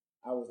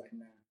 I was like,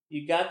 nah.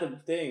 You got the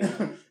thing,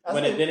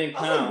 but it didn't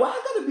count. Why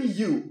gotta be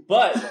you?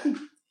 But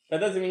that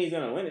doesn't mean he's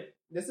gonna win it.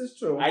 This is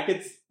true.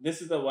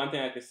 This is the one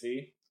thing I could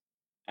see.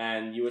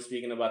 And you were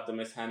speaking about the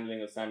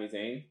mishandling of Sami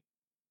Zayn.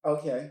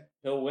 Okay.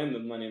 He'll win the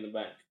Money in the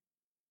Bank.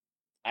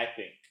 I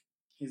think.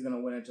 He's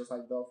gonna win it just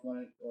like Dolph won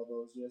it all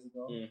those years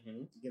ago.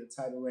 Mm-hmm. Get a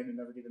title reign and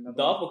never get another.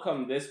 Dolph will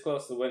come this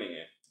close to winning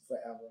it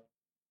forever.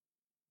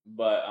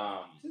 But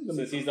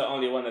since he's the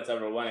only one that's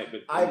ever won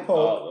it, I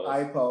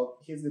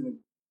poke. He's gonna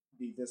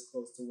be this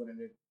close to winning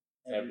it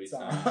every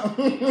time.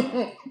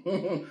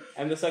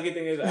 And the sucky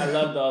thing is, I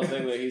love Dolph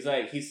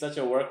Ziggler. He's such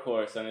a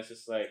workhorse, and it's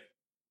just like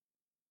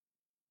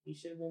he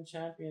should have been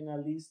champion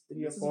at least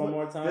 3 or 4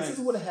 more times. This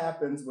is what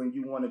happens when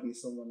you want to be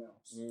someone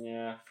else.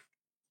 Yeah.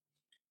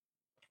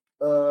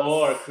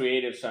 Or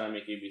creatives trying to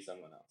make you be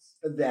someone else.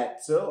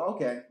 That too.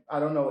 Okay, I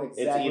don't know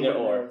exactly. It's either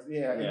or.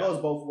 Yeah, it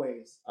goes both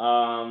ways.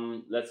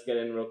 Let's get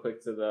in real quick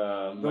to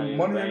the Money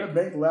in the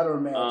Bank ladder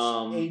match.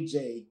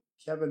 AJ,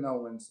 Kevin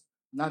Owens,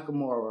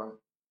 Nakamura,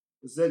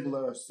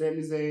 Ziggler,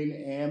 Sami Zayn,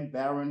 and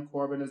Baron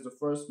Corbin is the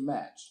first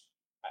match.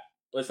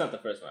 Well, it's not the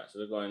first match.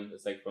 We're going.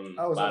 It's like from it's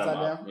bottom upside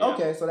up. down. Yeah.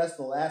 Okay, so that's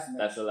the last match.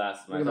 That's the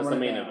last match. That's the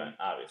main event,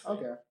 obviously.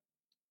 Okay.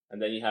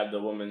 And then you have the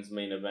women's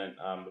main event.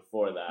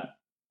 Before that.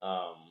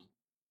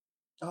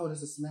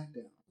 This is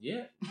SmackDown.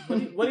 Yeah.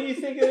 What do you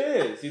think it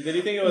is? Did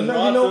you think it was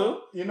Raw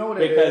too? You know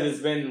what it is? Because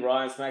it's been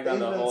Raw and SmackDown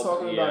the whole time. They've been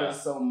talking about it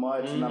so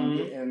much, and I'm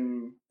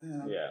getting.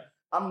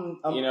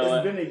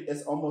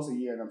 It's almost a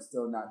year, and I'm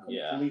still not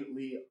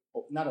completely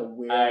not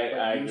aware.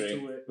 I agree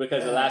to it.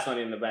 Because the last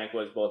Money in the Bank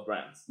was both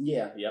brands.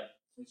 Yeah. Yep.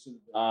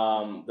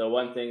 The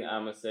one thing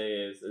I'm gonna say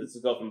is let's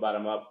just go from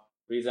bottom up.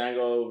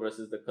 Breezango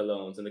versus the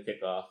Colognes in the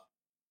kickoff.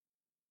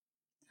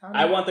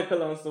 I want the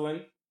Colognes to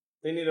win.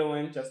 They need a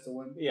win. Just to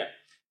win? Yeah.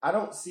 I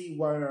don't see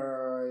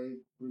where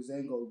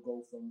Breezango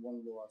go from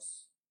one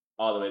loss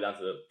all the way down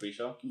to the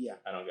pre-show. Yeah.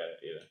 I don't get it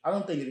either. I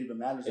don't think it even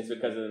matters. It's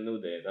because of the New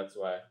Day. That's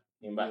why.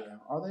 Back. Yeah.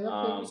 Are they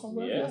up there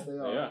somewhere? Yeah, yes, they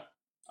are.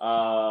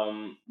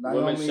 Naomi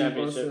Women's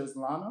Championship versus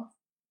Lana?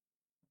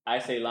 I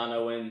say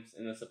Lana wins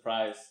in a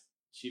surprise.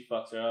 She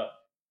fucks her up.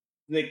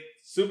 Like,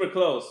 super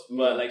close,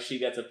 but like she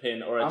gets a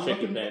pin or a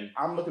tricky pin.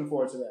 I'm looking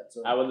forward to that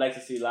too. I would like to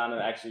see Lana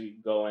actually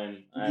go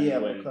in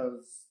and win.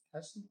 Because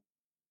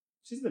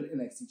she's been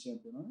NXT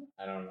champion, right?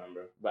 I don't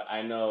remember, but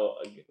I know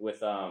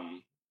with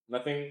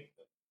nothing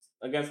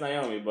against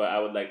Naomi, but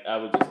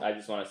I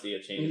just want to see a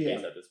change of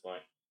pace at this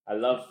point. I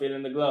love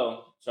feeling the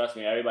glow. Trust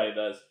me, everybody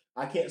does.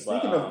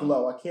 Speaking of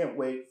glow, I can't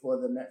wait for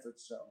the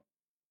Netflix show.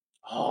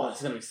 Oh,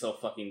 it's gonna be so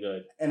fucking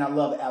good. And I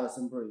love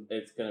Allison Brie.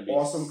 It's gonna be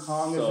Awesome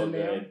Kong so is in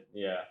there. Good.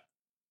 Yeah.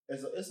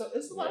 It's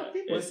a lot of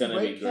people. It's a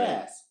great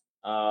cast.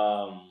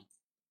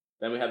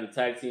 Then we have the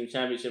tag team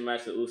championship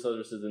match: the Usos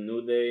versus the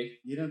New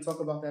Day. You didn't talk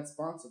about that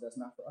sponsor. That's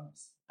not for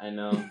us. I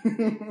know.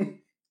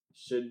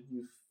 Should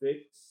you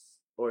fix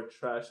or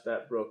trash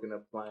that broken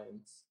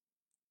appliance?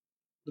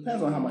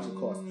 Depends on how much it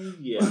costs.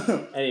 Yeah.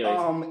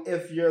 Anyways,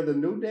 if you're the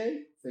New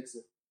Day, fix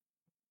it.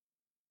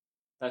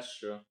 That's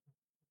true.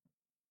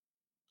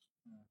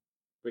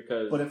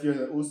 But if you're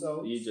the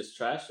Usos, you just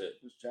trash it.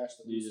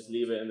 You just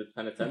leave it in the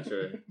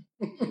penitentiary.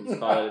 You just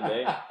call it a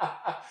day.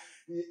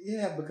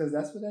 Yeah, because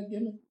that's what that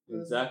gimmick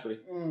is. Exactly.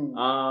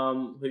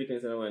 Who do you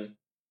think's gonna win?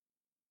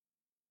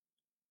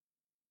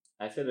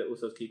 I said the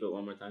Usos keep it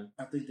one more time.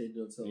 I think they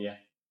do too. Yeah.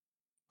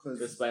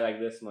 Just by like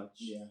this much.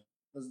 Yeah.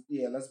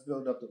 Let's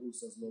build up the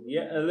Usos a little bit.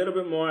 Yeah, a little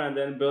bit more, and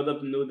then build up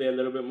the New Day a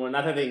little bit more.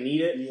 Not that they need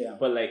it,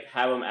 but like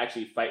have them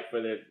actually fight for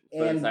the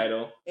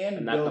title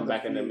and not come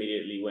back and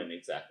immediately win.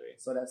 Exactly.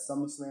 So that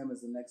SummerSlam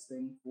is the next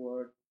thing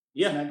for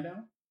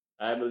SmackDown?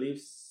 I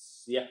believe.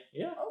 Yeah.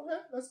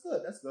 Okay, that's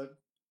good.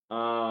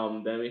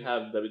 Then we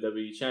have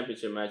WWE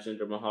Championship match: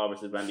 Jinder Mahal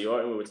versus Randy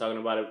Orton. We were talking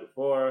about it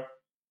before.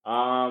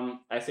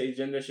 I say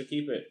Jinder should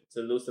keep it to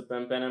lose to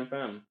Pem Pem and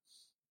Pem.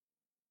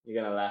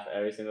 You're gonna laugh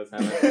every single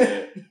time I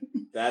say it.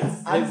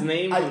 That's his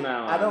name from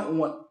now on.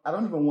 I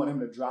don't even want him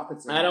to drop it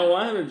to him. I don't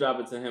want him to drop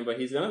it to him, but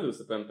he's gonna lose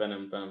to Pem Pem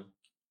and Pem.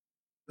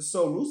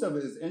 So Rusev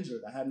is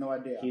injured. I had no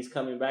idea. He's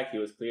coming back. He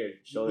was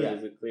cleared.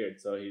 Shoulders is cleared,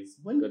 so he's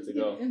good to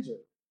go.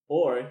 Injured?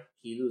 Or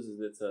he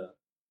loses it to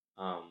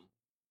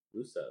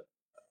Rusev.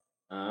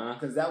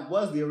 Because that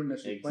was the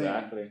initial plan.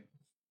 Exactly.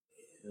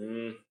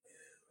 Mm-hmm.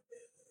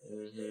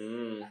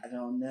 I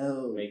don't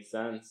know. Makes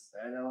sense.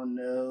 I don't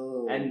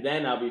know. And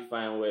then I'll be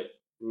fine with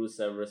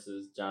Rusev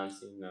versus John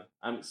Cena.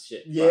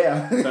 Shit.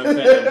 Yeah. Pum Pum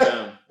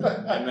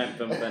Pum. I meant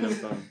Pum Pum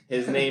Pum.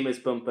 His name is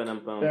Pum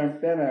Pum Pum.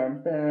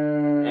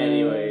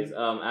 Anyways,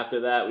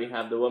 after that we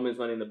have the Women's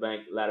Money in the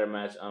Bank ladder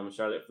match.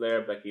 Charlotte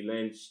Flair, Becky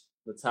Lynch,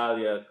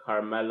 Natalya,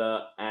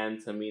 Carmella, and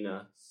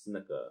Tamina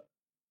Snuka.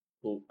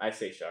 Who I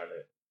say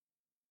Charlotte.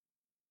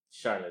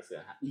 Charlotte's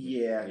gonna happen.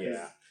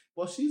 Yeah.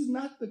 Well, she's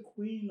not the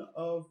queen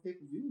of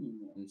pay-per-view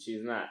anymore. And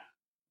she's not.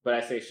 But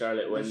I say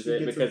Charlotte wins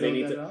it because they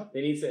need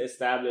to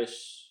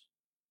establish.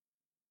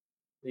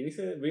 They need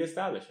to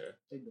reestablish her.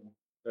 They do.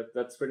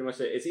 That's pretty much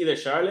it. It's either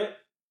Charlotte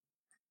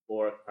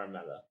or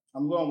Carmella.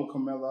 I'm going with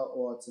Carmella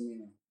or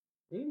Tamina.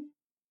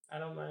 I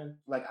don't mind.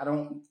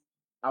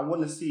 I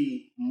want to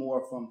see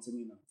more from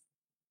Tamina.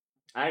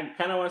 I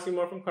kind of want to see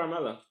more from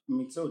Carmella.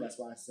 Me too. That's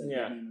why I said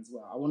that name as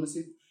well. I want to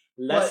see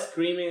less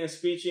screaming and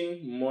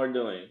screeching, more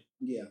doing.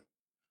 Yeah.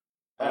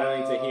 I don't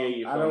need to hear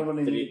you I don't from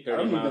really need. I 30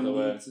 don't miles even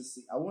away. need to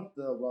see. I want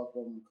the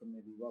welcome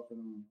committee.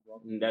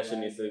 Welcome. That shit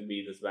needs to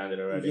be disbanded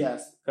already.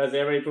 Yes, because they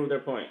already proved their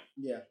point.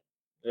 yeah.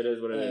 It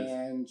is what it is.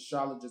 And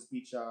Charlotte just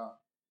beat y'all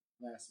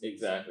last week.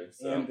 Exactly.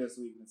 So. And this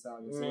week,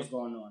 Natalia. So what's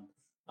going on?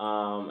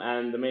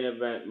 And the main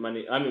event,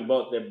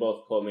 they're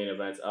both co-main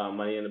events.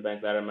 Money in the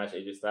Bank ladder match: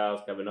 AJ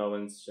Styles, Kevin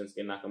Owens,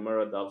 Shinsuke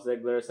Nakamura, Dolph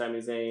Ziggler, Sami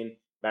Zayn,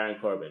 Baron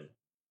Corbin.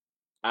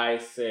 I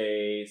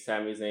say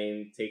Sami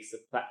Zayn takes the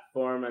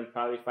platform and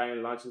probably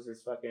finally launches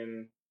his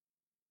fucking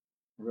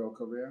real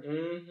career.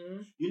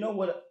 Mm-hmm. You know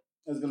what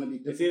is going to be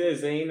different?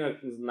 It's either Zayn or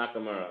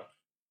Nakamura.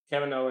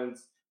 Kevin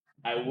Owens.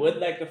 I would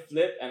like a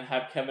flip and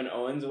have Kevin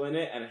Owens win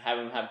it and have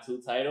him have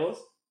 2 titles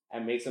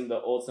and makes him the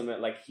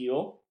ultimate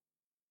heel.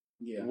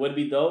 Yeah, would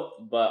be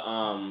dope, but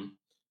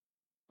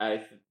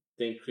I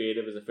think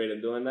creative is afraid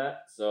of doing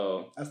that.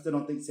 So I still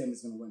don't think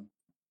Sami's going to win.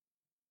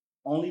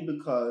 Only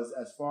because,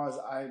 as far as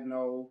I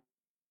know,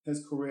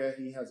 his career,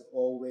 he has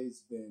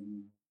always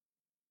been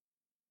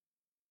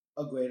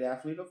a great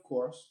athlete, of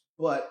course,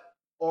 but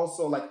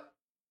also like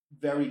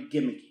very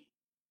gimmicky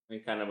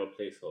and kind of a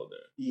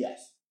placeholder.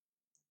 Yes.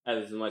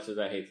 As much as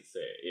I hate to say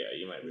it, yeah,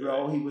 you might be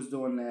Bro, right. he was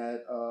doing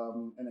that.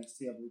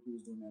 NXT, I believe he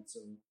was doing that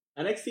too.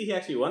 NXT, he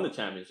actually won the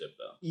championship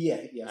though. Yeah,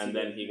 yes. And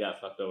then he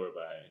got fucked over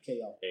by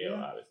KO. KO,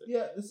 obviously.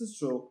 Yeah, this is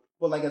true.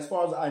 But like, as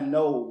far as I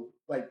know,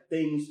 like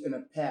things in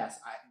the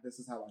past, this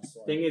is how I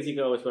saw it. Thing is, he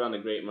could always put on a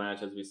great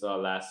match, as we saw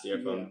last year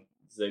from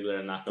Ziggler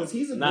and Nakamura. Because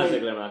he's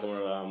Ziggler and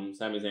Nakamura,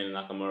 Sami Zayn and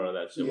Nakamura.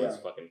 That shit was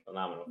fucking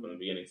phenomenal from the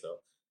beginning. So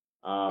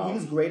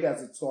he's great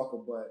as a talker,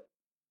 but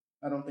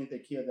I don't think they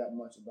care that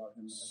much about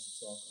him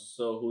as a talker.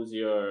 So who's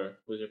your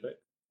pick?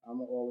 I'm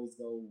gonna always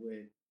go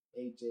with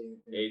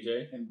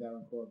AJ and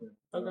Baron Corbin.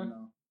 Okay.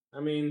 I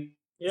mean,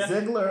 yeah.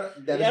 Ziggler.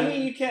 I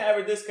mean, you can't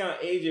ever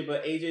discount AJ,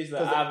 but AJ's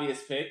the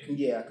obvious pick.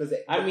 Yeah, because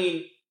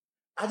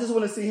I just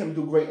want to see him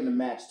do great in the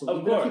match too. Of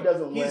Even course, if he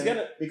doesn't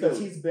win, because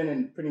dude. he's been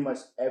in pretty much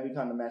every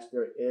kind of match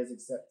there is,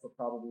 except for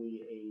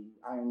probably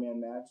a Iron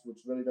Man match, which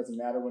really doesn't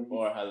matter when he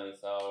or Hell in a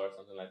Cell or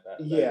something like that.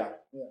 Yeah.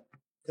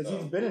 Because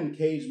he's been in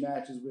cage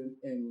matches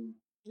in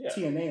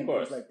TNA and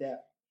things like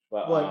that.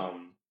 But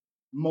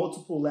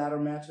multiple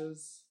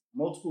ladders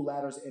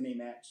in a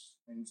match,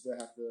 and you still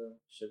have to.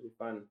 Should be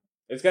fun.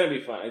 It's gonna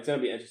be fun. It's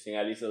gonna be interesting.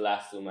 At least the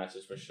last 2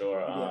 matches for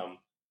sure.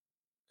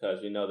 Because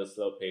we know the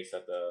slow pace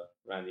that the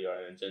Randy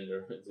Orton and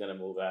Jinder is gonna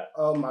move at.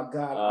 Oh my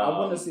god! I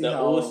want to see the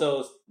how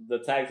Usos. The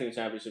tag team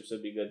championship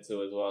should be good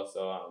too as well.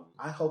 So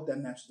I hope that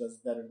match does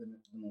better than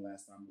the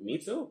last time. Me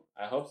too.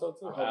 I hope so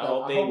too. I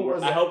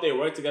hope they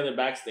work together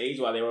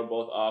backstage while they were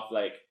both off.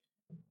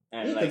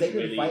 Because they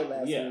didn't fight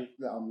last week.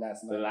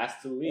 Last night. The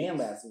last 2 weeks and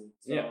last week.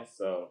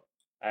 So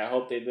I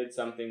hope they did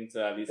something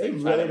to at least. They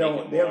really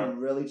don't. They're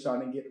really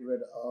trying to get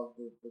rid of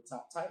the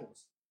top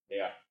titles. They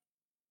are.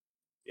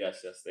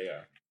 Yes, they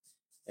are.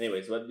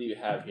 Anyways, what do you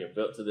have here?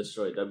 Built to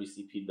Destroy,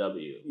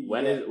 WCPW.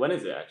 When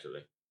is it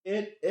actually?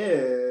 It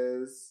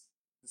is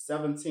the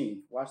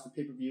 17th. Watch the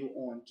pay-per-view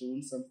on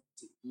June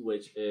 17th.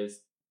 Which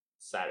is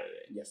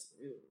Saturday. Yes,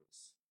 it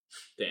is.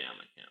 Damn,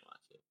 I can't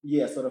watch it.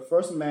 Yeah, so the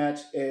first match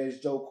is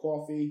Joe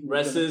Coffey.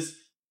 Versus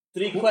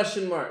 3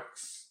 question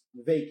marks.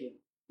 Vacant.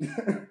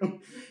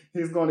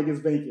 He's going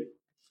against Vacant.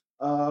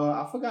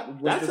 I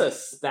forgot. That's a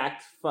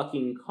stacked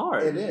fucking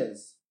card. It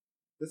is.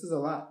 This is a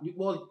lot.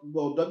 Well,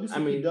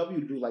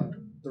 WCPW do like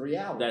 3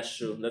 hours. That's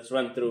true. Let's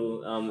run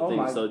through the things.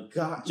 My so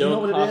God.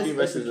 Joe you know Coffey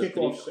versus the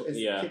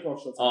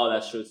kickoff show. Oh,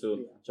 that's true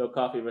too. Yeah. Joe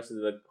Coffey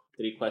versus the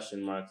 3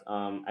 question marks.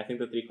 I think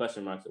the 3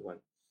 question marks will win.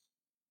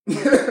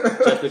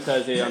 Just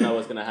because they don't know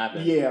what's gonna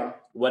happen. Yeah.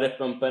 What if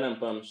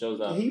Pum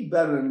shows up? He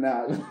better than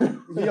that.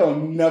 He'll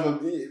never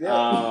be. They're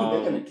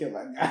gonna kill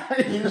that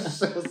guy. He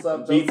shows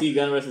up. BT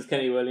Gunn versus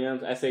Kenny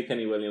Williams. I say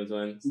Kenny Williams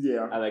wins.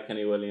 Yeah. I like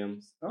Kenny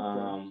Williams.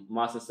 Okay.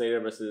 Moss and Slater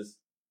versus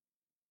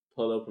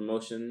Polo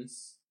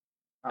Promotions.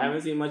 I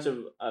haven't seen much of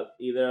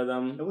either of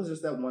them. It was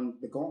just that one,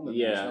 the gauntlet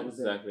match. Yeah, that was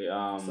exactly.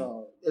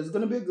 So it's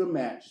going to be a good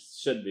match.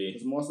 Should be.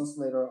 Because Moss and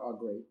Slater are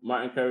great.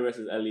 Martin Curry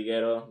versus El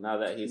Ligero, now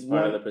that he's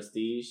part of the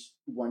Prestige.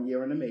 1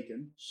 year in the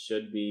making.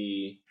 Should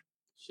be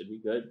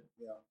good.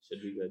 Yeah.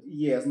 Should be good.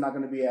 Yeah, it's not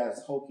going to be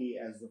as hokey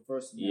as the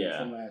first match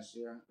from last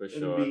year. For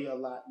It'll be a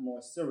lot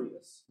more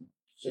serious.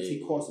 Because he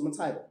cost him a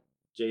title.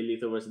 Jay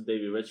Lethal versus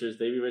Davey Richards.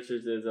 Davey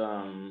Richards is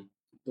the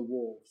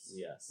Wolves.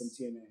 Yes. From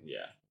TNA.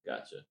 Yeah,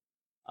 gotcha.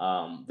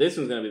 This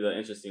one's gonna be the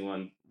interesting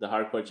one. The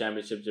Hardcore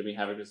Championship, Jimmy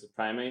Havoc versus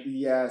Primate.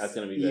 Yes, that's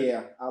gonna be good.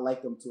 Yeah, I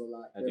like them too a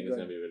lot. I think it's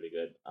gonna be really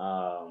good.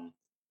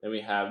 Then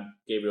we have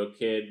Gabriel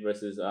Kidd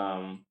versus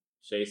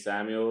Shay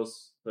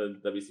Samuels for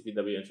the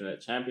WCPW Internet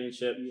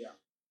Championship. Yeah,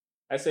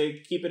 I say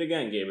keep it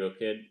again, Gabriel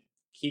Kidd.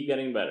 Keep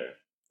getting better.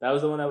 That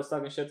was the one that was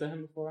talking shit to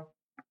him before.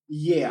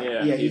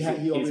 Yeah.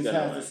 He always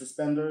has the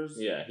suspenders.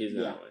 Yeah, he's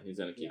gonna win. He's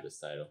gonna keep his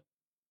title.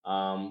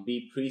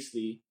 B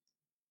Priestley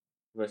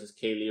versus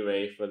Kaylee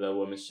Ray for the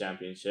Women's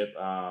Championship.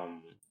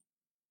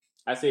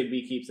 I say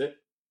B keeps it.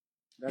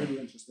 That'll be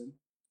interesting.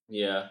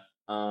 Yeah.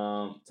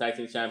 Tag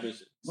Team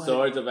Championship.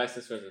 Swords of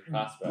Essex versus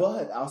Prospect.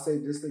 But I'll say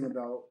this thing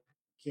about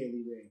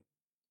Kaylee Ray.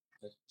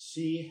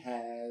 she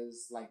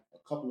has like a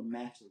couple of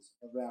matches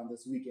around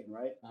this weekend,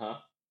 right?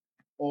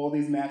 All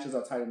these matches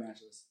are title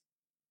matches,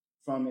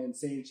 from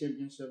Insane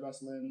Championship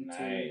Wrestling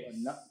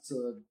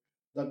to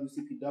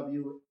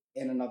WCPW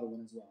and another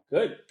one as well.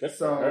 Good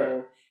for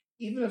her.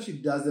 Even if she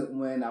doesn't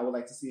win, I would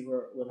like to see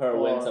her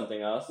win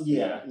something else.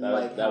 Yeah,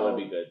 that would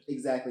be good.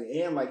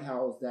 Exactly, and like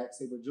how Zack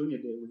Sabre Jr.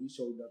 did when he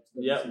showed up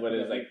to WCPW. What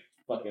is like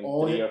fucking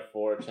 3 or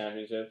 4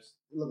 championships?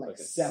 Look like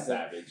 7.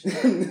 Savage.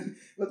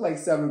 Look like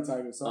 7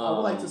 titles. So I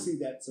would like to see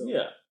that too.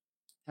 Yeah,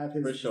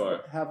 for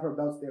sure. Have her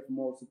belts there for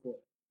moral support.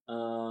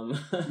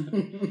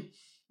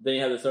 Then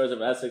you have the Swords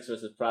of Essex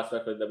versus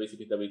Prospect for the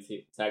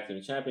WCPW Tag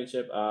Team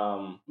Championship.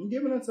 I'm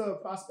giving it to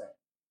Prospect.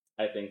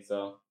 I think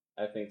so.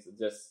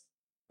 Just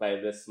by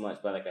this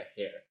much, by like a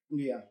hair.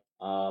 Yeah.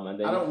 And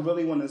then I don't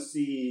really want to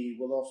see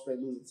Will Ospreay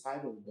lose the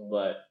title, though.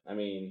 But I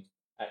mean,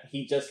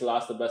 he just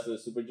lost the Best of the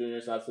Super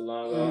Juniors not too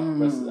long ago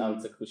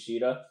versus to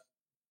Kushida.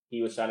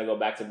 He was trying to go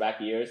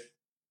back-to-back years,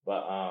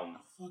 but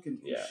fucking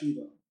Kushida.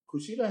 Yeah.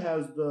 Kushida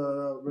has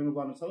the Ring of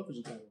Honor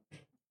television title.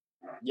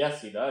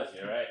 Yes, he does.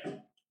 You're right.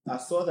 I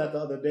saw that the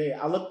other day.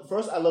 I looked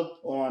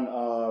on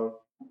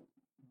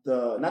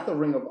not the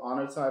Ring of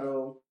Honor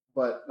title,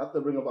 but not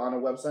the Ring of Honor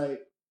website.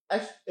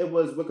 Actually, it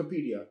was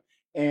Wikipedia,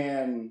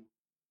 and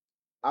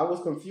I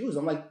was confused.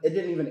 I'm like, it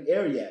didn't even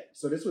air yet.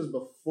 So this was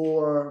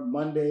before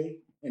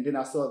Monday, and then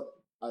I saw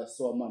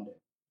Monday,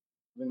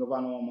 Ring of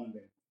Honor on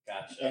Monday.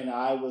 Gotcha. And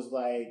I was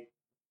like,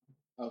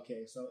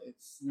 okay, so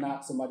it's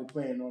not somebody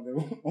playing on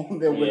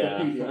their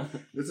Wikipedia.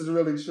 This is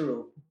really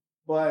true,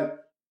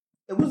 but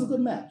it was a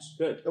good match.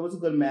 Good. It was a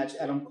good match.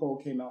 Adam Cole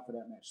came out for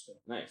that match too.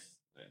 Nice.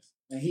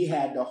 And he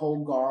had the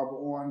whole garb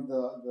on,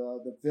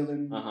 the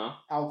villain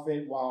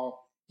outfit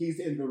while he's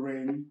in the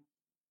ring.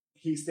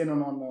 He's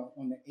standing on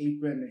the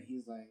apron, and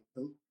he's like,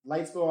 the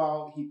lights go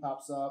out, he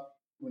pops up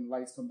when the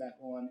lights come back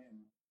on, and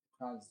the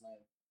crowd is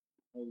like,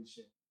 holy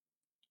shit.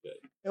 Good.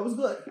 It was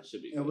good.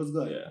 It was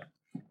good. Yeah.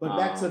 But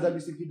back to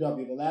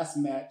WCPW. The last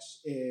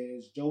match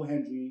is Joe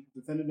Hendry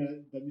defending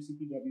the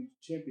WCPW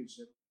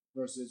Championship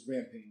versus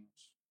Rampage.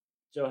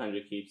 Joe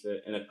Hendry keeps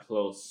it in a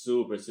close,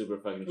 super, super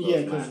fucking close match.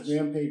 Yeah, because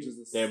Rampage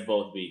is they're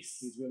both beasts.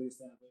 He's really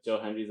established. Joe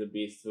Hendry's a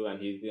beast too, and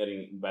he's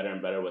getting better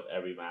and better with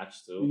every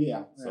match too.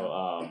 Yeah.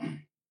 So,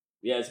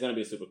 it's going to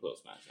be a super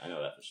close match. I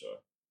know that for sure.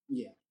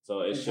 Yeah.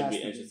 So it should be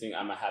interesting.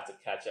 I'm going to have to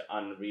catch it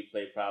on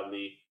replay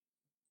probably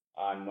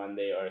on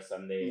Monday or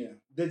Sunday. Yeah.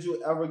 Did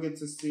you ever get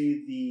to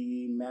see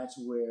the match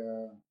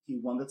where he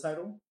won the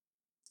title?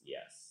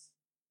 Yes.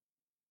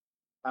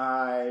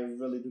 I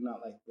really do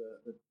not like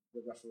the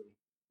referee.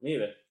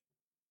 Neither.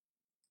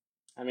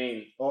 I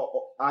mean...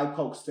 Or eye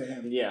pokes to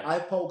him. Yeah. Eye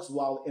pokes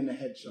while in the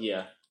head show.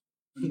 Yeah.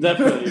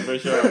 Definitely, for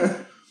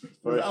sure.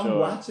 I'm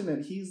watching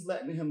it. He's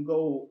letting him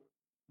go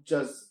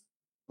just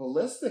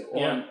ballistic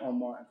on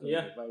Martin.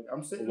 Yeah. Like,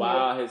 I'm sitting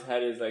Wow, there. his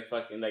head is like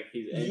fucking like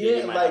he's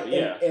injured.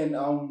 Yeah, he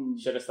and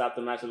should have stopped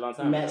the match a long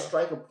time Matt ago.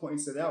 Striker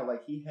points it out.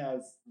 Like he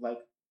has like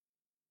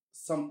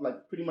some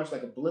pretty much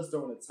like a blister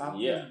on the top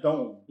of his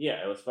dome.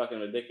 Yeah, it was fucking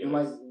ridiculous. And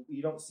like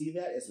you don't see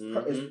that? It's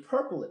it's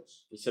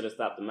purplish. He should have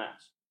stopped the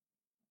match.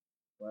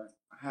 But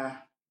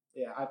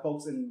eye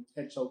pokes and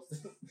head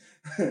chokes,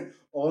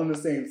 all in the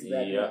same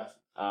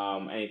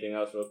background. Anything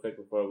else, real quick,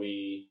 before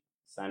we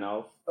sign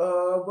off?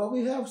 Well,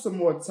 we have some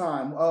more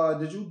time.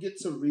 Did you get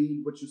to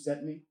read what you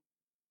sent me?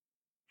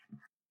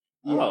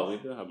 Yeah. Oh, we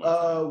do have more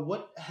time.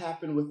 What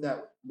happened with that?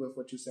 With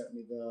what you sent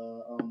me,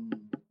 the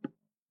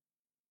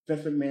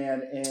Vince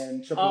McMahon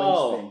and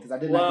Triple H thing? Because I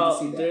did not get to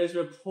see that. There's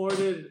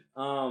reported.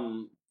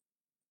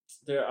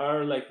 There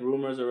are like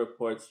rumors or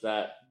reports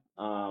that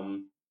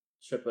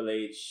Triple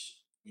H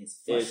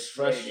is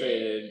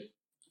frustrated.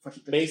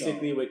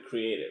 Basically with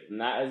creative,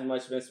 not as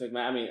much Vince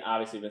McMahon. I mean,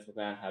 obviously Vince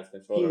McMahon has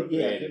control over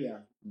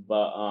creative,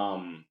 but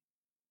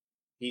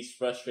he's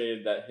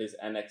frustrated that his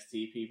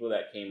NXT people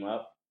that came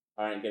up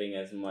aren't getting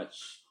as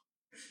much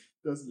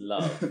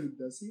love.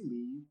 Does he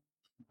leave?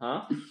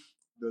 Huh?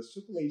 Does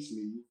Triple H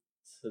leave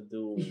to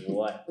do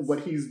what?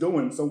 What he's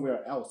doing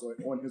somewhere else or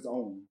on his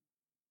own?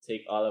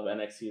 Take all of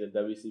NXT to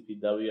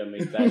WCPW and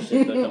make that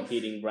shit the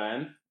competing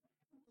brand.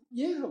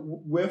 Yeah,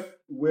 with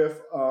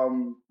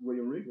William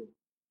Regal.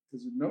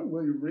 Because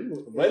William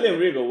Regal. William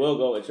Regal will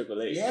go with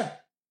Triple H. Yeah.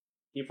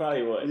 He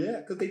probably would.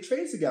 Yeah, because they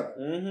train together.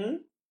 Mm-hmm.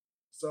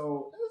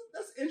 So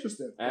that's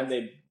interesting. And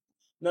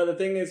the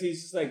thing is,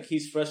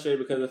 he's frustrated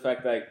because of the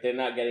fact that they're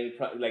not getting,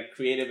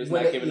 creative is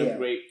not giving them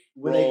great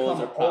roles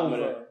or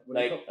prominent.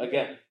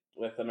 Again,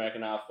 with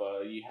American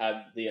Alpha, you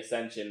had the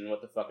Ascension.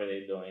 What the fuck are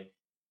they doing?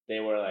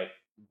 They were like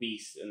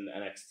beasts in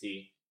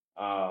NXT.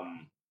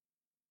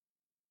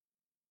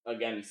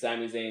 Again,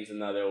 Sami Zayn's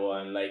another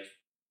one. Like,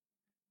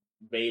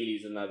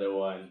 Bailey's another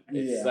one.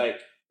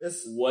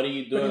 It's what are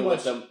you doing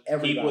with them?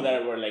 People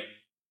that were like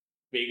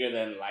bigger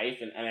than life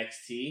in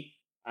NXT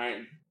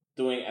aren't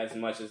doing as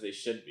much as they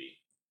should be.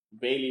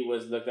 Bailey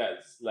was looked at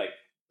as like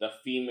the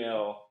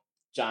female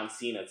John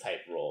Cena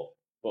type role,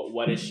 but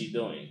what is she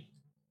doing?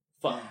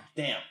 Fuck,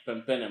 damn,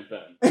 pim.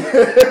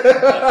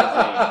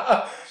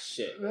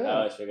 Shit, I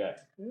always forgot.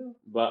 Yeah.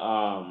 But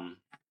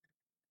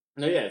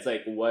No, yeah, it's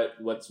like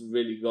what's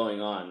really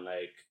going on,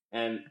 like,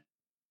 and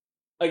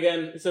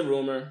again, it's a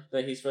rumor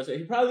that he's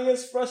frustrated. He probably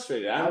is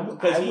frustrated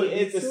because he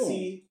is the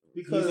C.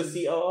 Because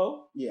he's a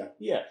COO.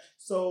 Yeah.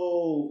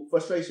 So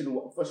frustrated.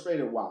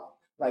 Why?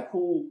 Like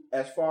who?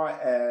 As far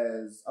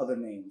as other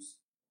names,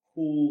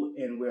 who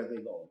and where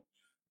they go?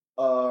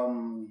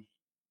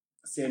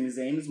 Sami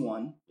Zayn is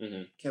one.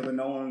 Mm-hmm. Kevin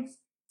Owens,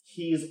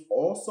 he is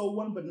also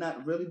one, but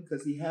not really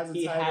because he has a title.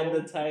 He had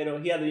the title.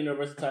 He had the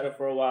Universal title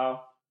for a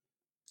while.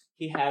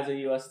 He has a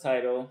U.S.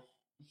 title.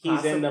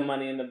 He's in the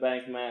Money in the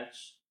Bank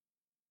match,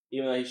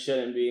 even though he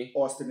shouldn't be.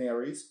 Austin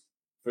Aries.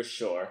 For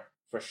sure,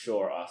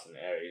 Austin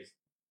Aries.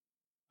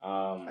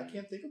 I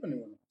can't think of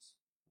anyone else.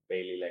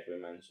 Bailey, like we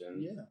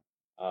mentioned. Yeah.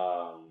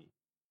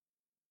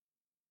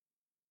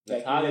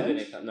 Natalia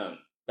didn't come. No.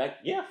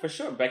 Yeah, for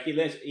sure. Becky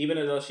Lynch, even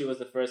though she was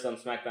the first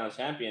SmackDown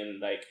champion,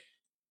 like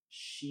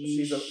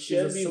she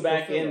should be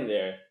back in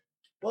there.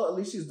 Well, at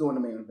least she's doing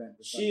the main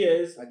event. She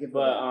is, I give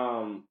but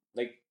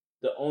like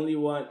the only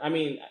one. I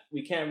mean,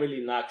 we can't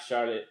really knock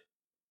Charlotte.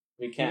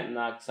 We can't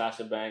knock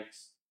Sasha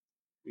Banks.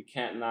 We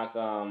can't knock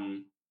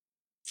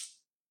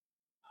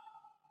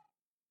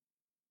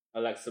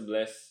Alexa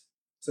Bliss.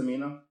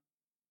 Tamina.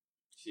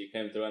 She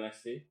came through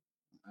NXT.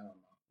 I don't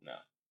know. No.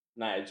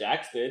 Nia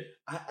Jax did.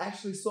 I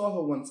actually saw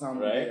her one time.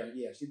 Right?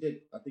 Yeah, she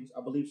did.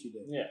 I believe she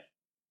did. Yeah.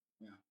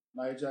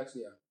 Nia Jax,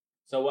 yeah.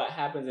 So what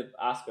happens if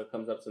Asuka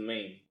comes up to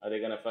main? Are they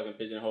gonna fucking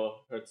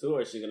pigeonhole her too,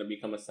 or is she gonna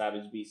become a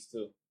savage beast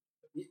too?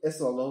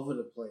 It's all over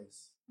the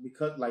place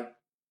because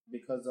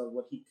of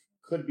what he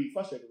could be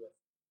frustrated with.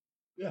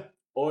 Yeah.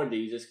 Or do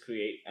you just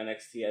create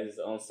NXT as its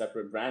own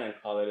separate brand and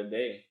call it a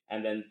day,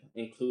 and then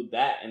include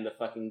that in the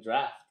fucking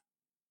draft?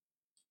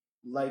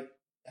 Like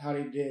how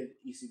they did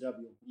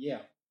ECW.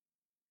 Yeah.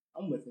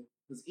 I'm with it.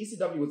 Because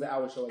ECW was an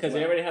hour show. Because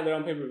they already have their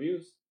own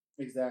pay-per-views.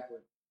 Exactly.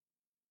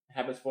 It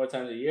happens 4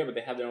 times a year, but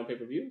they have their own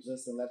pay-per-views.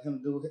 Listen, let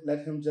him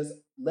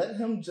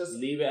just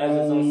leave it as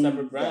its own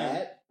separate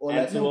brand. Or and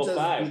let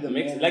 205. Him just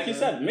mix, like you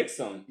said, mix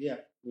them. Yeah.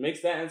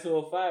 Mix that in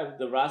 205.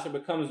 The roster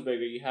becomes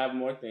bigger. You have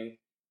more things.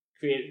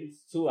 Create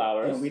 2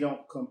 hours. And we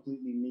don't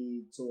completely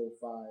need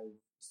 205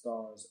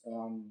 stars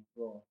on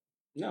Raw.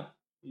 No,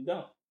 you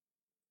don't.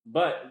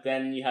 But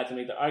then you have to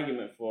make the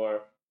argument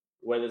for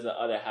where does the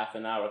other half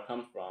an hour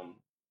come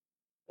from?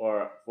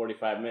 Or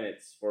 45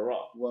 minutes for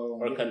Raw? Well,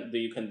 or do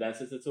you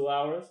condense it to 2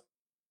 hours?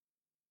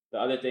 The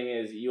other thing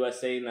is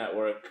USA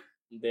Network,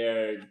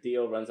 their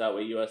deal runs out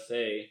with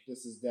USA.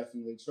 This is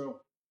definitely true.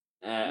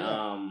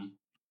 Their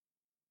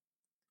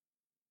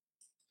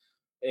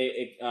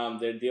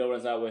deal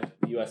runs out with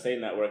USA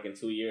Network in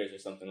 2 years or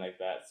something like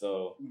that.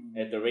 So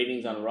if the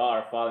ratings on Raw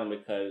are falling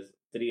because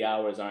 3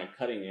 hours aren't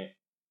cutting it,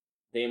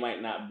 they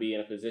might not be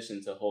in a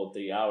position to hold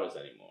 3 hours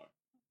anymore.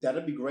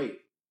 That'd be great.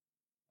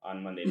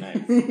 On Monday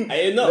night.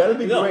 That'd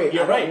be great.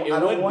 You're right. It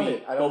would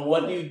be. But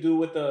what do you do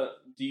with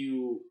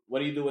what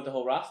do you do with the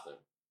whole roster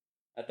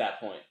at that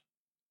point?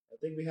 I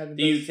think we had.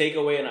 Do you take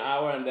away an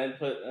hour and then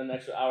put an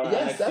extra hour on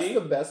NXT? Yes, that's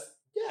the best.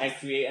 Yes. And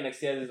create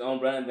NXT as its own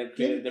brand and then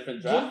create a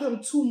different draft? Give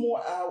them 2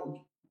 more hours.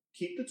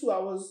 Keep the 2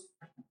 hours.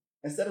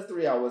 Instead of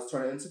 3 hours,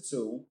 turn it into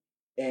 2.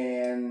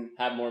 And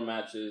have more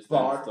matches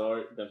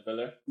than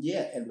filler.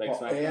 Yeah,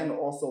 and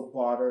also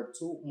barter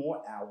 2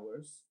 more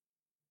hours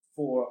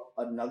for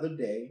another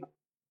day,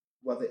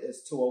 whether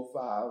it's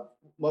 205,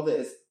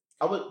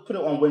 I would put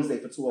it on Wednesday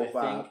for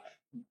 205.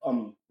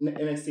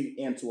 NXT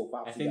and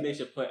 205. I think they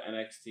should put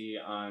NXT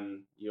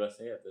on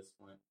USA at this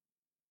point.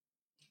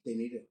 They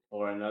need it.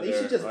 Or another. They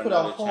should just put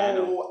a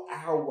whole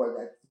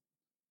hour.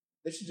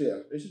 They should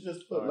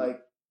just put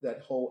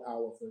that whole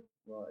hour for.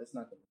 Well, it's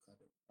not going to cut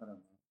it. I don't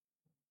know.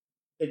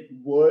 It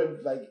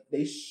would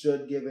they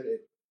should give it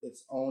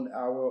its own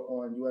hour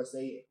on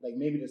USA,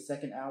 maybe the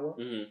second hour,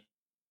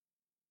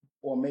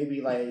 or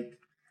maybe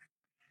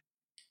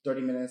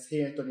 30 minutes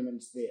here, 30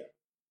 minutes there.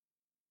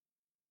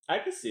 I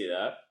could see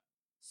that.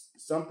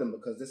 Something,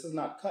 because this is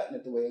not cutting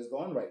it the way it's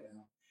going right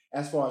now,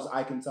 as far as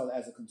I can tell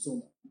as a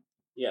consumer.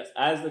 Yes,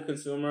 as the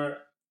consumer,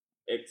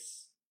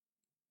 it's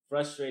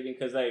frustrating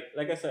because,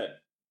 like I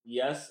said,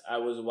 yes, I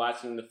was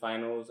watching the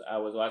finals, I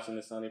was watching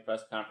the Sony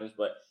press conference,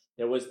 but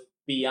there was,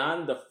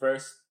 beyond the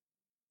first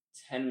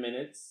 10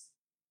 minutes,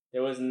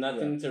 there was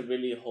nothing to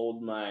really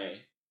hold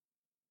my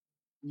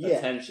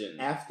attention.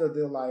 After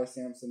the Elias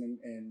Sampson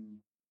and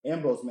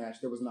Ambrose match,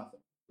 there was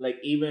nothing.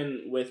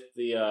 Even with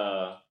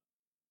the...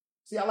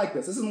 See, I like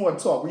this. This is more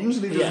talk. We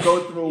usually just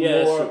go through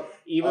more.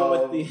 Even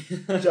with the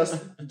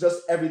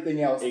just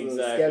everything else, the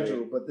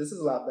schedule. But this is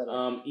a lot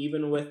better.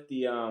 Even with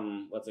the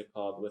what's it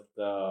called? With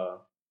the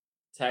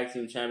tag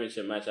team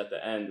championship match at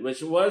the end,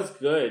 which was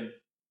good.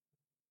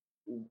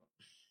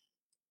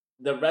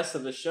 The rest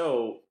of the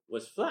show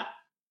was flat.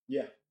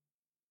 Yeah,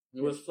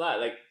 it was flat.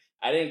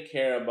 I didn't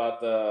care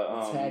about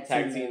the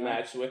tag team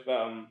match with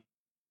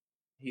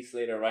Heath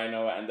Slater,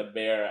 Rhino, and the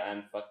Bear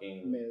and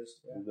fucking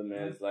Miz. Yeah. The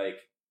Miz.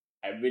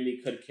 I really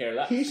could care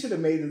less. He should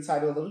have made the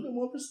title a little bit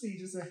more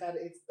prestigious and had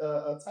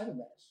a title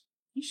match.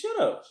 He should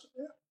have.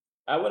 Yeah.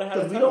 I would have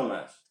had a title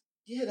match.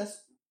 Yeah, that's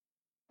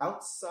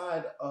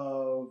outside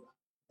of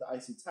the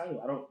IC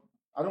title.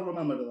 I don't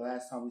remember the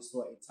last time we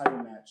saw a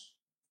title match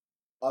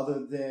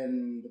other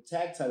than the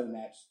tag title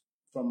match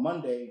from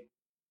Monday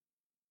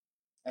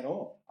at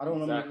all. I don't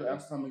remember the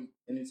last time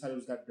any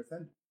titles got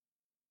defended.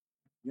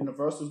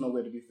 Universal's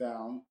nowhere to be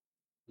found.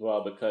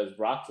 Well, because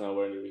Brock's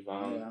nowhere to be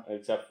found,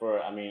 except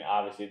for, I mean,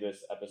 obviously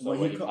this episode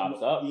where he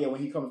pops up. Yeah,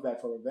 when he comes back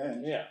for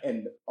revenge. Yeah.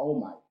 And, oh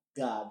my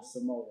God,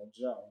 Samoa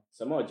Joe.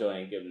 Samoa Joe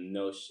ain't giving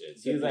no shit.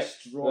 He's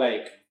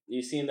like,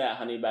 you seen that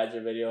Honey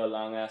Badger video a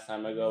long ass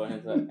time ago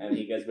and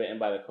he gets bitten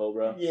by the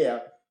cobra? Yeah.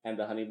 And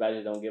the Honey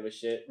Badger don't give a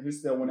shit? He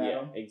still went at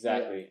him?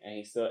 Exactly. Yeah. And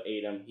he still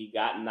ate him. He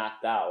got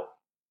knocked out.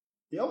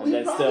 And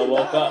then still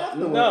woke up.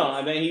 Afterwards. No,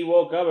 and then he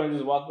woke up and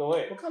just walked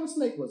away. What kind of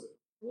snake was it?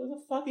 It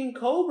was a fucking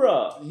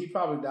cobra. He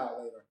probably died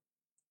later.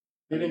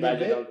 He didn't get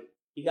bit?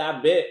 He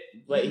got bit,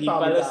 but he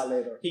probably died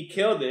later. He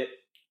killed it,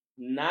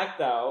 knocked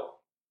out,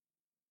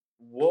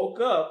 woke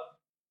up,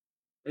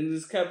 and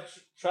just kept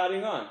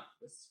trotting on.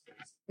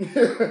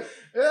 Samoa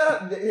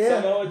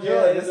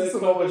Joe is the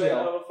equivalent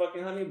of a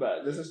fucking honey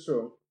badger. This is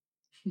true.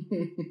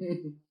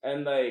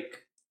 And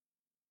like,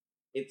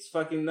 it's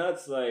fucking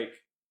nuts. Like,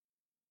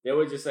 they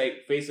were just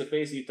like face to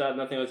face. You thought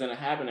nothing was gonna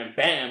happen, and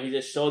bam, he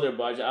just shoulder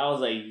barged. I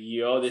was like,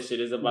 yo, this shit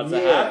is about to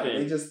happen.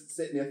 They just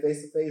sitting there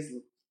face to face.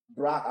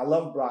 Brock, I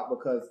love Brock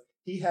because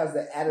he has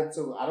the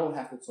attitude. I don't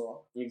have to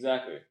talk.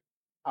 Exactly.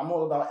 I'm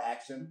all about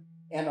action,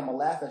 and I'm gonna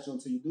laugh at you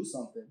until you do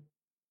something.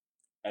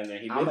 And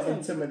then I'm gonna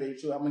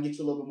intimidate you. I'm gonna get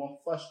you a little bit more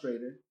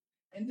frustrated,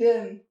 and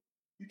then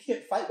you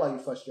can't fight while you're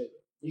frustrated.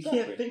 You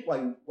can't think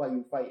while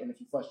you fight, and if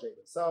you're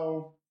frustrated.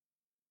 So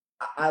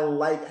I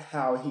like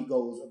how he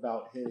goes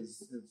about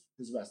his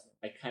wrestling.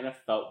 I kind of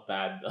felt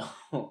bad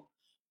though.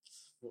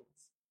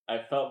 I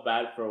felt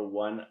bad for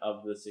one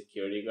of the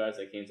security guards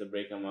that came to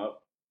break him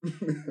up.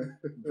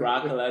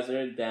 Brock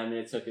Lesnar damn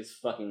near took his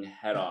fucking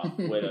head off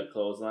with a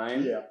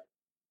clothesline. Yeah.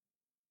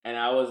 And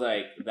I was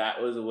like,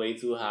 that was way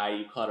too high.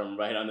 You caught him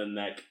right on the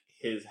neck.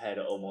 His head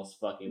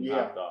almost fucking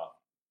popped off.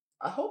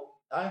 I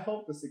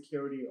hope the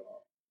security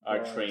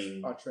are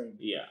trained.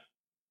 Yeah.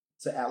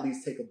 To at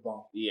least take a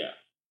bump. Yeah.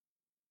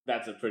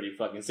 That's a pretty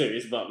fucking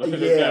serious bump.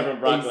 Yeah,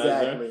 Brock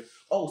exactly. Lesnar.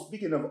 Oh,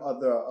 speaking of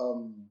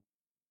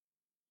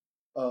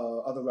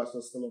other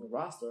wrestlers still on the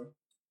roster,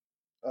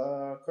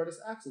 Curtis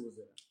Axel was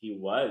there. He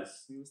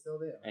was still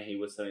there. And he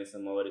was telling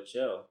Samoa to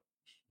chill.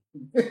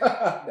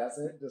 That's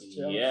it? Just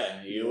chill?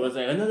 Yeah. He was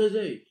like, another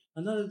day.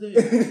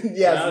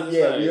 Yes,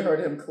 yeah, we heard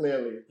him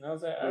clearly. And I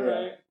was like, all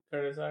right,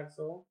 Curtis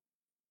Axel.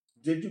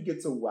 Did you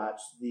get to watch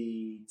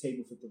the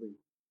Table for Three?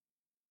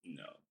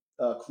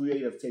 No.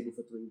 Creative Table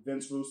for Three.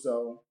 Vince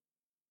Russo,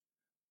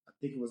 I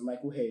think it was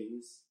Michael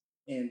Hayes,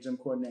 and Jim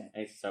Cornette. I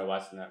need to start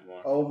watching that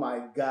more. Oh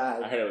my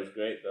God. I heard it was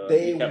great though.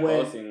 They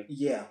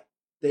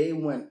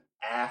went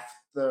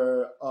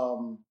after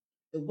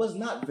it was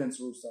not Vince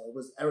Russo, it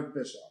was Eric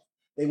Bischoff.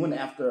 They went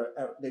after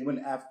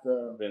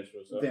Vince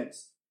Russo.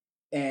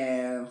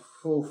 And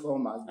oh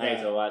my God. I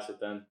need to watch it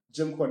then.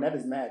 Jim Cornette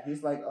is mad.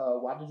 He's like,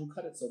 why did you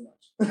cut it so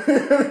much?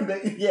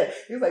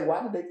 He's like,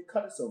 why did they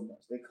cut it so much?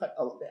 They cut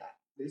a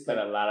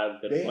lot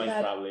of good points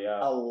probably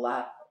out. A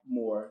lot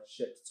more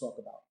shit to talk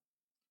about.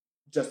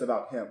 Just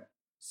about him.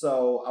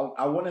 So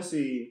I want to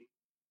see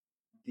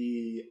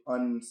the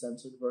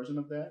uncensored version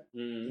of that.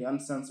 The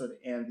uncensored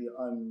and the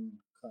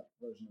uncut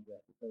version of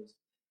that. Because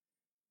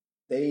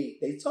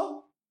they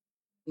talk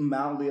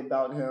mildly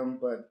about him,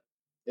 but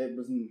it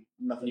was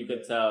nothing. You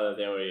could tell that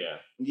they were,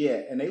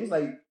 yeah, and they was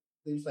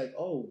like,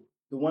 oh,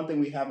 the one thing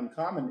we have in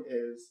common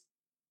is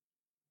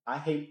I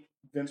hate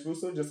Vince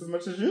Russo just as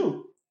much as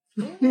you.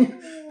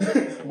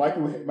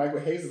 Michael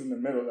Hayes is in the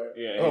middle there.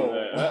 Yeah,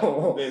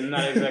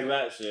 not exactly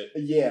that shit.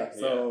 Yeah,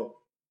 so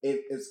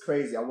it's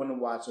crazy. I want to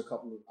watch a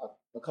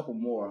couple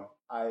more.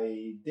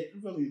 I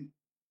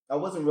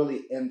wasn't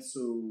really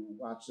into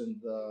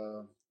watching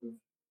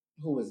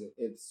who is it?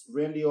 It's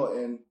Randy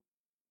Orton,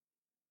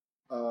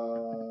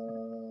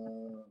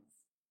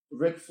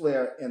 Ric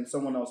Flair, and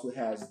someone else who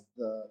has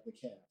the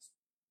cast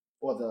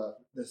or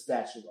the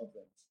statue of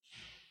Vince.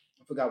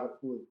 I forgot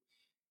who.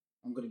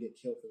 I'm gonna get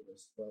killed for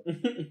this, but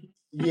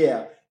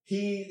yeah,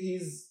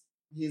 he's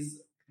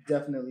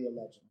definitely a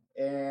legend,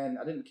 and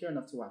I didn't care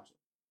enough to watch it.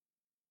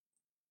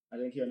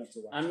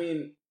 I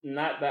mean,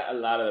 not that a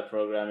lot of the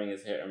programming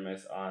is hit or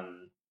miss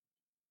on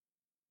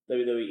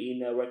WWE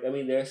Network. I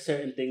mean, there are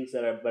certain things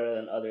that are better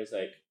than others.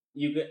 Like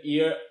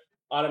you're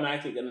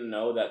automatically gonna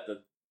know that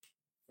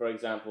for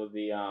example,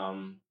 the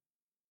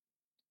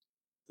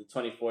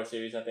 24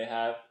 series that they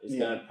have is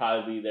gonna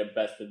probably be their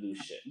best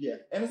produced shit. Yeah,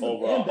 and it's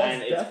overall,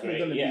 and that's definitely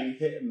gonna be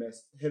hit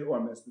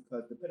or miss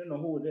because depending on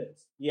who it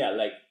is. Yeah,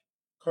 like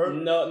Kurt.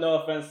 No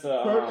offense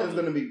to Kurt is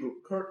gonna be.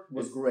 Kurt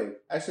was great.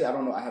 Actually, I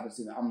don't know. I haven't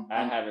seen it.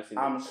 I haven't seen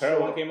it.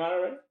 Kurt one came out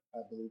already.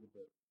 I believe it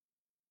did.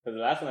 Because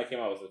the last one that came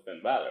out was the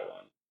Finn Balor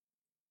one.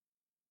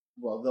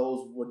 Well,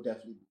 those would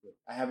definitely be good.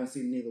 I haven't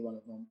seen neither one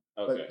of them,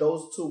 okay. But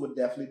those two would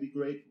definitely be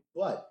great.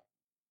 But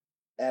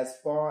as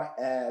far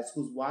as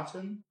who's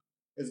watching,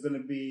 it's going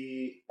to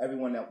be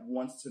everyone that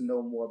wants to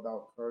know more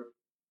about Kurt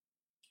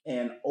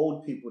and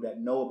old people that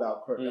know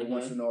about Kurt that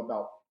wants to know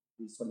about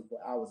these 24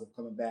 hours of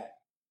coming back.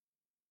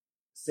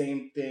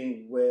 Same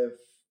thing with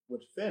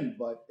Finn,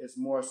 but it's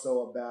more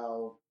so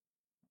about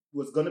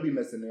what's going to be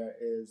missing there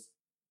is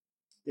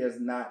there's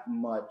not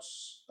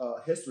much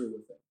history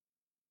with him.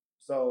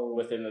 So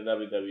within the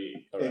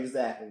WWE, correct.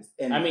 Exactly.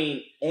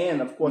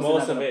 And of course,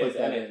 most of it is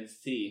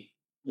NXT.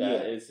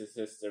 That is his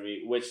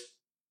history, which,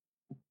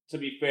 to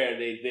be fair,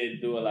 they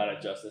did do a lot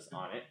of justice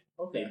on it.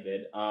 Okay. They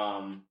did.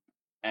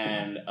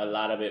 And a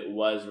lot of it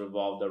was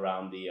revolved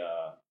around the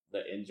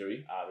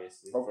injury,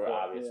 obviously, for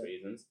obvious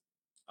reasons.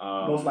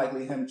 Most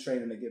likely him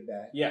training to get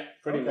back. Yeah,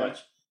 pretty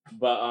much.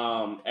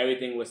 But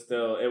everything was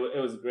still it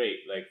was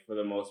great, like, for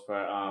the most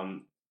part.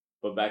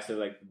 But back to,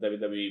 like, the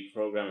WWE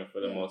programming, for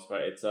the most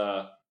part, it's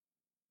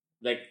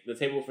like the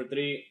table for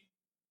three.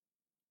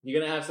 You're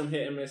gonna have some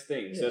hit and miss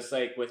things, just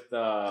like with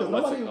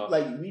what's it called?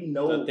 Like, we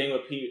know the thing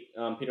with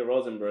Peter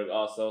Rosenberg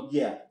also.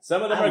 Yeah,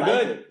 some of them are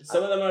good.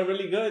 Some of them are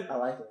really good. I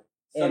like it.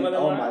 Some of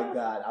them oh my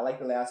god, I like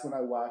the last one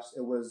I watched.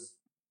 It was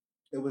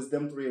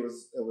them three. It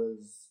was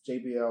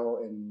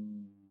JBL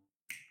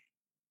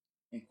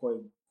and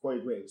Corey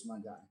Graves, my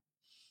guy.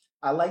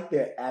 I like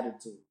their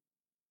attitude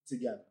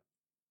together.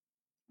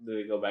 Do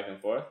they go back and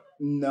forth?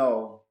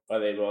 No. Or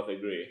they both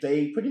agree?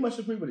 They pretty much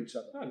agree with each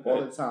other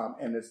all the time.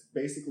 And it's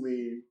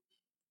basically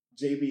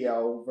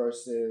JBL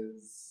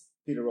versus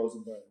Peter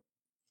Rosenberg.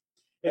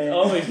 It's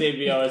always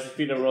JBL versus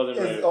Peter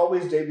Rosenberg. It's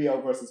always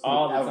JBL versus Peter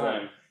all the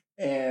time.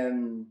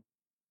 And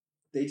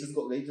they just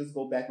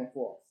go back and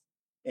forth.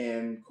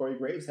 And Corey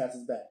Graves has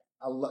his back.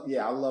 I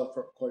love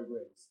Corey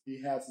Graves.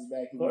 He has his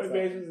back. Corey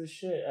Graves is the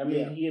shit. I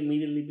mean, he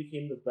immediately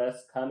became the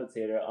best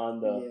commentator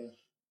on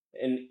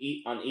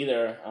on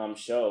either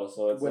show.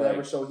 So it's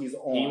whatever show he's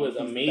on. He was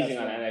amazing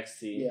on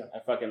NXT. Yeah. I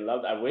fucking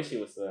loved. I wish he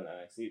was still in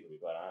NXT, to be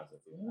quite honest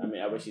with you. I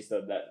mean, I wish he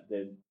still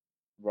did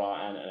Raw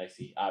and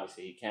NXT.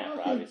 Obviously, he can't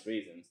for obvious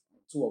reasons.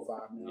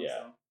 205 now.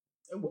 Yeah.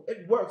 So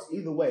it works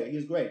either way.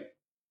 He's great.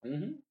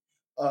 Mm-hmm.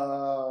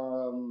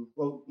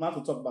 Well, might as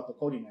well talk about the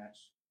Cody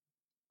match.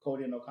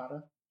 Cody and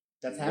Okada.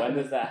 That's happening.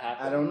 When does that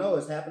happen? I don't know.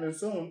 It's happening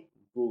soon.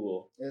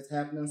 Google. It's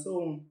happening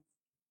soon.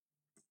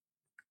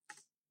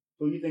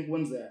 Who do you think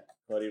wins that?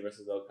 Cody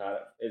versus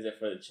Okada. Is it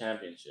for the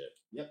championship?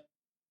 Yep.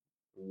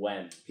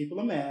 When? People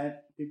are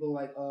mad. People are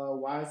like,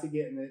 why is he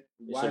getting it?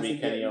 It should be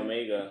Kenny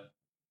Omega.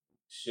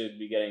 Should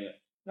be getting a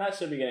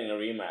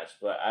rematch,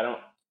 but I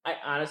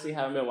honestly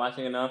haven't been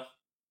watching enough.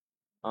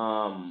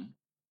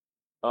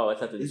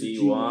 It's at the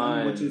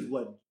G1. Which is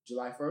what,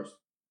 July 1st?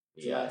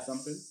 July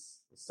something?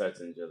 It starts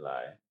in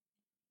July.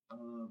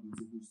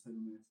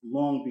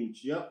 Long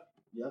Beach, yep.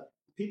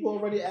 People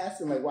already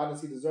asking, like, why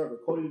does he deserve it?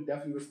 Cody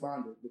definitely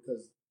responded,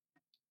 because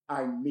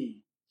I'm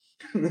me.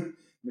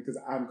 Because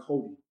I'm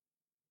Cody.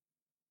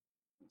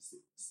 Let's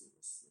see.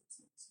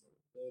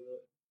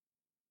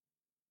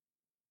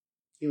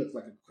 He looks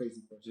like a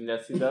crazy person.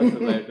 Yes, he does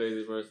look like a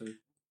crazy person.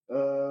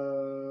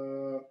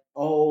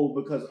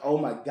 Because, oh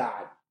my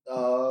God.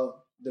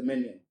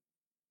 Dominion.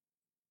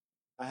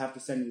 I have to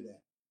send you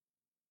that.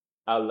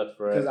 I'll look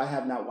for it. Because I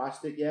have not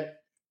watched it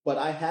yet, but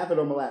I have it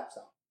on my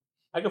laptop.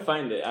 I can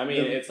find it. I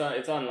mean, it's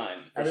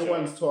online.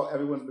 Everyone's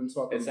been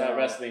talking. It's at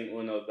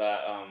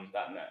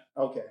wrestlinguno.net.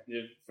 Okay.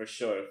 You for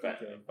sure find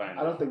it.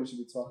 I don't think we should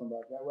be talking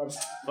about that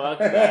website. Fuck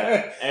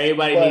that.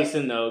 Everybody needs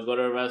to know. Go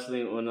to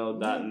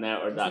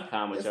wrestlinguno.net or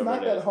 .com, whichever it is. It's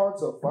not that hard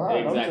to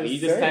find. Exactly. You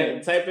just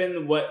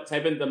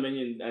type in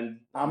Dominion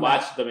and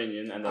watch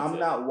Dominion, and that's I'm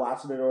not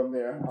watching it on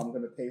there. I'm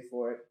gonna pay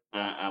for it.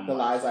 The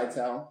lies I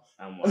tell.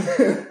 I'm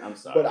watching. I'm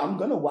sorry. But I'm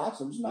gonna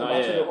watch it. I'm just not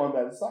watching it on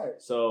that site.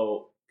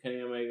 So Kenny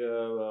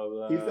Omega, blah,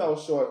 blah. He fell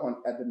short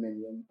at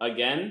Dominion.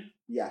 Again?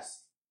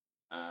 Yes.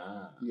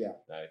 Yeah.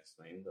 That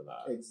explains a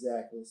lot.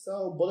 Exactly.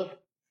 So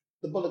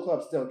the Bullet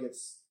Club still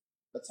gets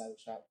a title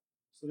shot.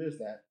 So there's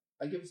that.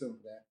 I give some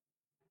for that.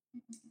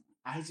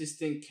 I just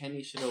think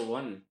Kenny should have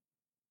won.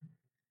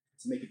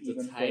 To make it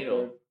even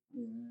title.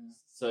 Yeah.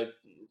 So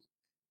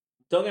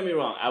don't get me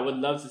wrong. I would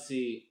love to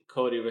see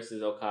Cody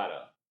versus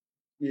Okada.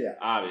 Yeah.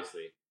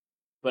 Obviously.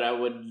 But I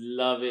would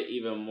love it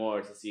even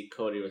more to see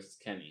Cody versus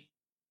Kenny.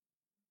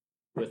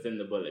 Within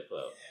the Bullet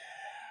Club.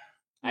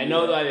 I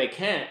know that they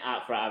can't,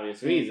 for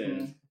obvious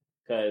reasons,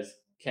 because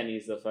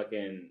Kenny's the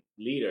fucking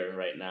leader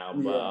right now,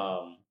 but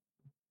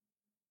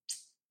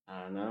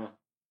I don't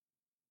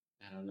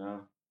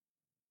know.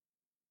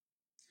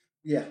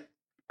 Yeah,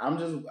 I'm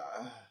just...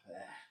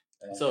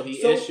 So he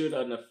issued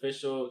an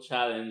official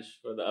challenge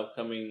for the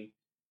upcoming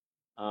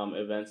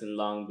events in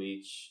Long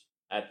Beach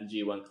at the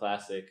G1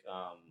 Classic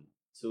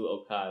to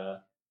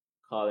Okada,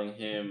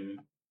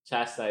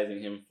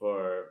 chastising him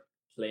for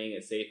playing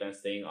it safe and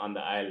staying on the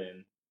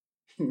island.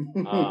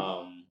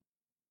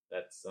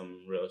 That's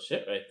some real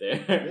shit right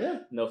there. Yeah.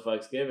 No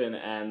fucks given.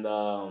 And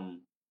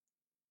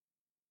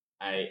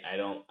I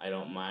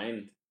don't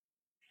mind.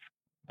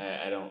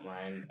 I don't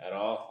mind at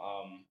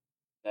all.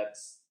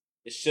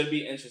 It should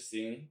be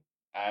interesting.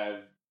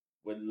 I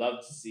would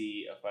love to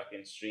see a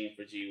fucking stream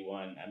for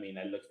G1. I mean,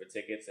 I looked for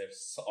tickets. They're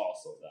all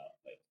sold out,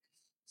 like,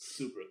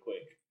 super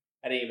quick.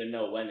 I didn't even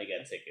know when to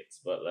get tickets,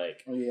 but,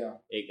 like,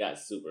 it got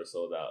super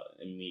sold out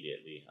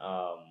immediately.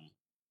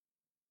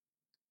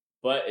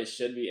 but it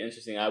should be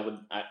interesting.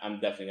 I'm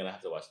definitely gonna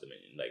have to watch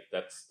Dominion. Like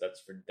that's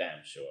for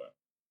damn sure.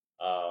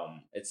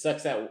 It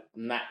sucks that I'm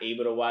not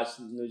able to watch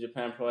New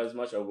Japan Pro as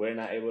much, or we're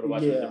not able to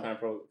watch New Japan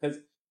Pro because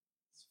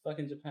it's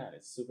fucking Japan.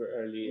 It's super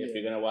early. If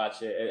you're gonna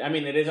watch it, I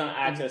mean, it is on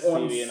Access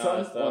TV and all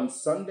that stuff. On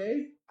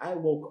Sunday, I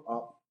woke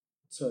up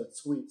to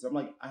tweets. I'm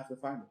like, I have to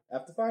find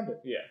it.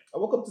 Yeah, I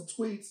woke up to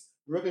tweets.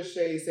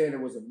 Ricochet saying it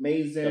was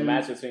amazing. The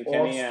match between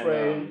Kenny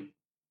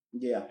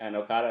and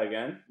Okada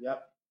again.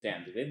 Yep.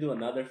 Damn, did they do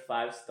another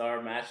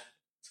 5-star match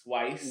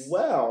twice?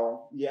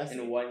 Well, yes.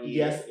 In 1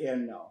 year? Yes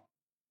and no.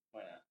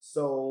 Why not?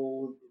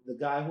 So, the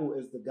guy who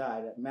is the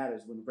guy that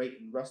matters when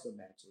rating wrestling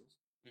matches,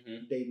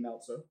 Dave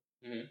Meltzer,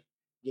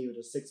 gave it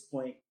a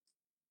 6.25.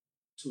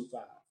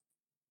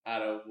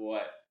 Out of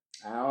what?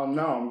 I don't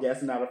know. I'm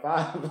guessing out of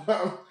 5.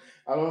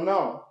 I don't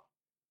know.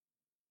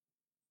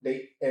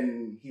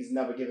 And he's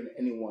never given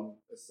anyone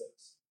a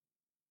 6.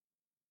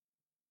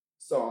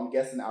 So I'm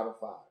guessing out of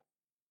 5.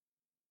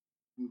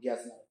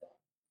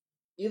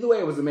 Either way,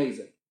 it was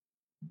amazing.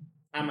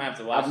 I'm gonna have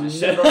to watch this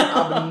shit.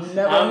 I've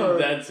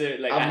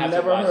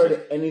never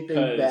heard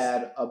anything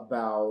bad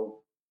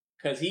about.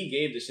 Because he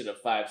gave the shit a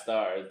 5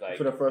 stars, like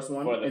for the first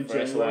one. For the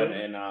first one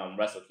in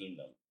Wrestle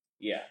Kingdom.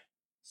 Yeah.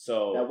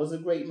 So that was a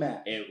great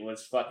match. It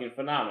was fucking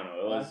phenomenal.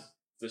 It was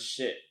the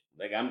shit.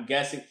 Like I'm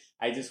guessing.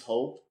 I just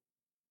hope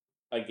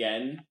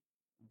again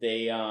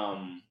they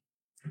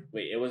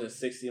wait, it was a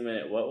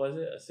 60-minute. What was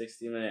it? A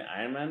 60-minute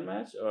Iron Man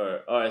match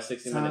or a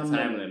 60-minute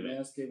time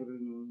limit?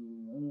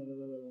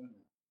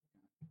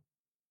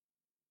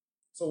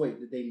 So wait,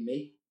 did they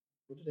make?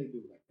 What did they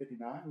do? Like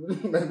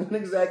 59?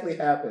 What exactly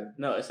happened?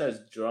 No, it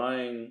says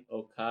drawing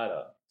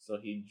Okada. So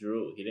he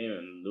drew. He didn't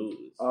even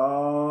lose.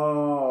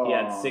 Oh, he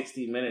had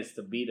 60 minutes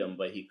to beat him,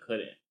 but he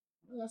couldn't.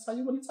 Well, that's how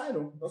you win a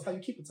title. That's how you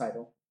keep a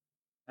title.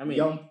 I mean,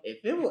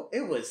 if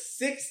it was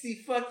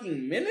 60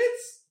 fucking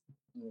minutes.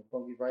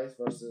 Funky Rice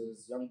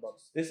versus Young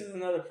Bucks. This is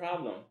another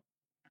problem.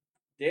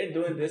 They're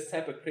doing this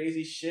type of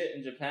crazy shit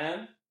in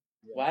Japan.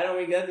 Yeah. Why don't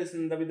we get this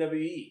in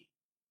WWE?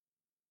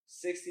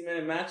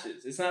 60-minute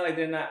matches. It's not like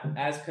they're not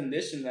as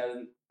conditioned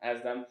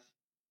as them.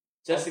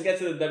 Just to get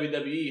to the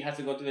WWE, you have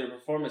to go through the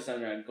Performance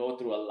Center and go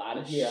through a lot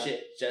of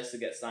shit just to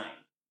get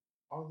signed.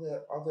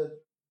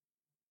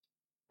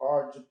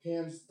 Are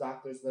Japan's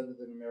doctors better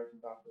than American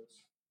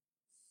doctors?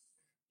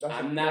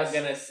 I'm not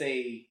gonna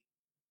say.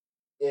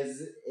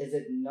 Is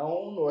it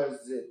known or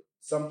is it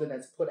something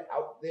that's put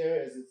out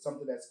there? Is it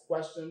something that's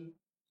questioned?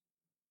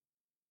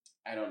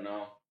 I don't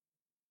know.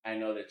 I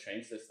know their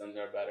train systems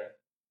are better.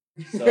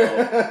 So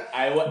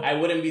I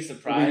wouldn't be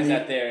surprised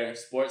that their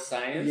sports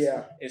science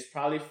is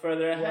probably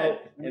further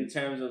ahead in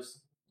terms of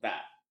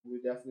that. We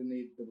definitely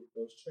need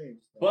those trains.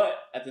 But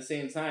at the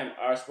same time,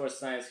 our sports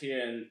science here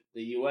in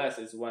the U.S.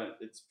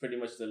 it's pretty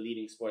much the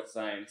leading sports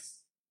science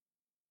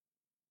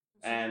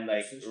and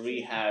like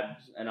rehab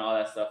and all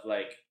that stuff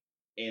like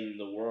in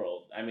the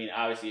world. I mean,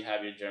 obviously you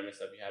have your German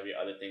stuff, you have your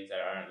other things that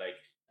aren't like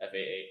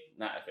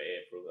not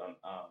FAA approved,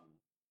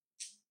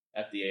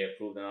 FDA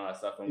approved and all that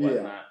stuff and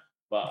whatnot.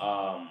 But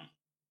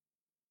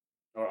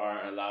or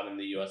aren't allowed in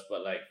the US,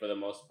 but like for the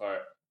most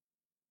part,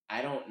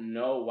 I don't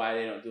know why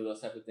they don't do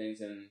those type of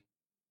things. And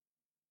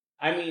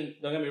I mean,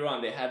 don't get me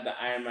wrong, they had the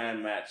Iron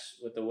Man match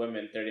with the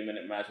women,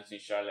 30-minute match between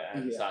Charlotte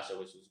and Sasha,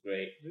 which was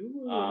great. You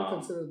would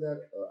consider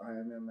that an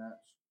Iron Man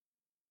match?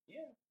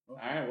 Yeah,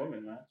 Iron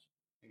Woman match,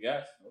 I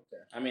guess.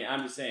 Okay. I mean,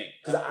 I'm just saying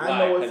because I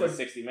know it's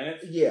 60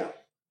 minutes. Yeah,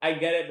 I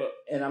get it, but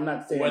and I'm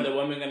not saying were the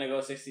women gonna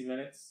go 60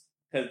 minutes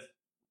because.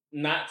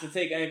 Not to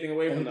take anything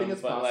away from them,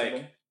 but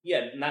possible.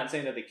 Not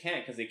saying that they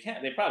can't, because they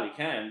can't. They probably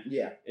can.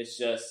 Yeah. It's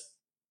just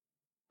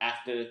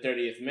after the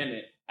 30th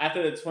minute,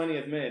 after the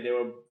 20th minute, they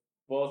were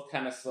both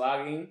kind of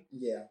slogging.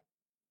 Yeah.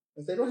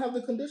 If they don't have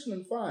the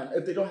conditioning, fine.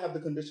 If they don't have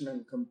the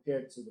conditioning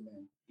compared to the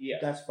men,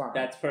 that's fine.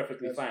 That's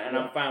perfectly fine, and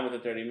I'm fine with the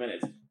 30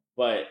 minutes.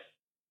 But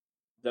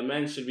the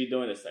men should be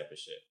doing this type of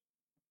shit,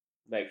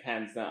 like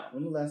hands down.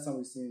 When the last time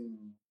we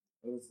seen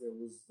it was.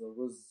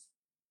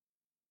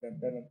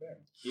 Ben.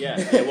 Yeah,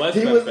 it was.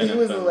 he was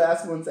the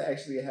last one to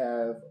actually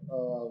have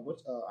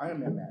Iron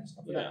Man match.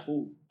 I forgot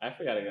who. I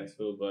forgot against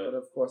who, but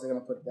of course they're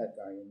gonna put that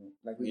guy in it.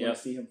 Like we want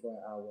to see him for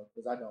an hour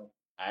because I don't.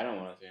 I don't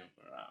want to see him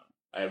for an hour.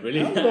 I really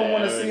don't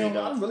want to see him.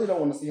 I really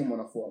don't want to see him on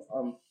a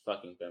 4th.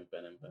 Fucking Ben.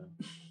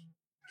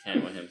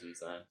 Can't win him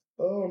sometimes.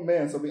 Oh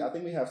man, so I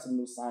think we have some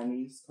new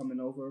signees coming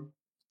over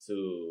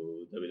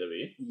to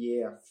WWE.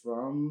 Yeah,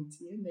 from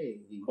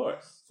TNA. Of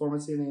course, former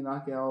TNA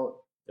Knockout.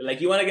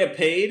 Like, you want to get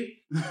paid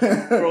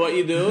for what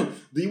you do?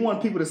 Do you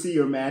want people to see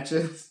your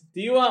matches?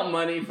 Do you want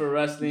money for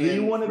wrestling? Do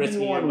you want to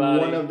be on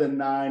one of the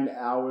 9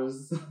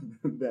 hours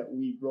that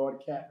we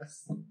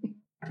broadcast?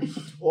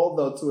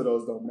 Although 2 of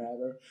those don't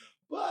matter.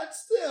 But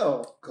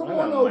still, come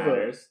on over.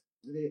 Matters.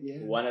 Yeah.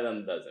 One of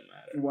them doesn't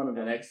matter. One of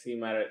them. NXT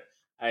matters.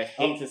 I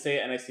hate to say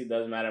it, NXT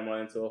does matter more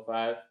than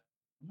 205.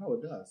 No,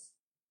 it does.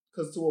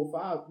 Because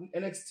 205,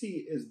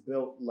 NXT is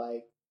built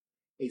like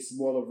a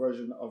smaller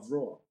version of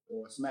Raw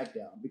or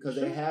SmackDown because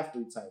they have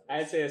 3 titles.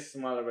 I'd say a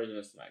smaller version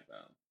of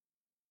SmackDown.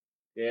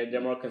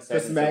 They're more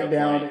concise.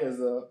 SmackDown is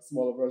a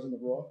smaller version of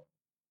Raw.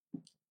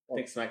 I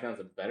think SmackDown's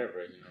a better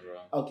version of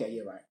Raw. Okay,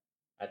 you're right.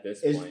 At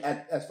this It's, point.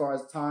 as far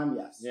as time,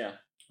 yes. Yeah.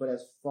 But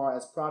as far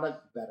as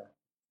product, better.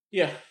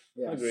 Yeah.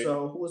 Yeah. Agreed.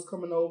 So who is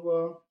coming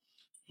over?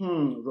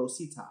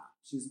 Rosita.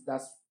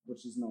 That's what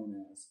she's known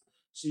as.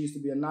 She used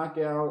to be a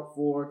knockout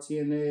for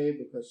TNA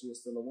because she is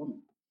still a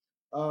woman.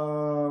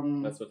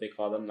 That's what they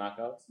call them,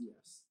 knockouts?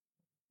 Yes.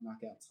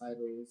 Knockout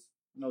titles.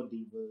 No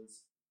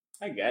divas.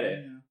 I get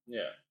it.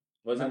 Yeah.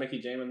 Wasn't Mickey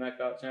James a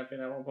knockout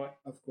champion at one point?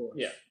 Of course.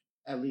 Yeah.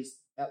 At least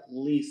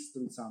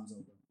 3 times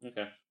over.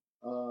 Okay.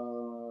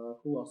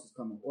 Who else is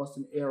coming?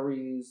 Austin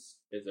Aries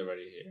is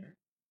already here.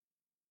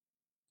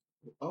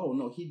 Oh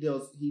no, he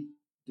deals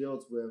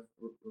with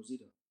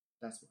Rosita.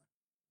 That's why.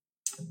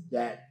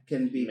 That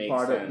can be Makes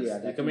part sense.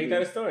 of You can make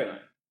that a storyline.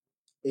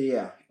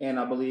 Yeah, and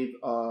I believe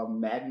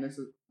Magnus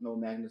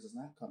is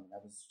not coming.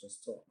 That was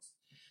just talks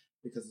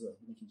because of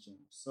Mickey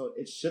James. So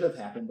it should have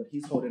happened, but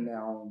he's holding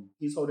down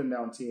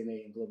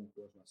TNA and Global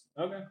Force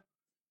Wrestling. Okay.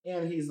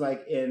 And he's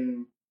like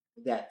in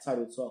that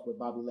title talk with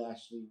Bobby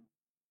Lashley.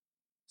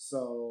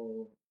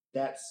 So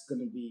that's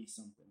gonna be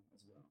something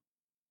as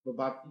well.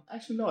 But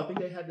actually no, I think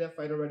they had that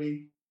fight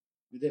already.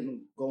 It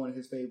didn't go in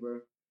his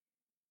favor.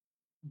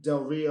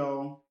 Del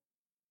Rio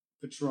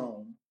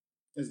Patron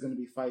is going to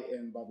be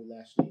fighting Bobby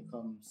Lashley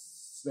come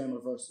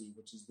Slammiversary,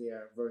 which is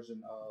their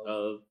version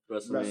of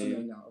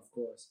WrestleMania, of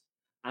course.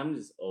 I'm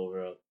just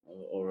over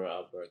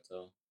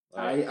Alberto.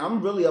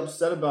 I'm really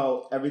upset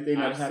about everything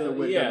that happened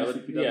with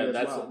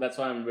WCPW. That's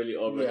why I'm really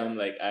over him.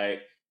 Like I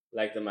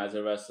liked him as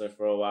a wrestler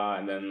for a while,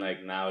 and then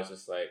like now it's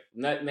just like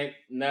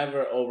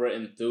never over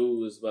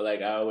enthused, but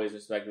like I always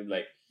respected.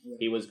 Like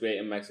he was great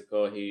in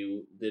Mexico.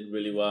 He did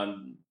really well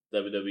in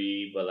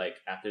WWE, but like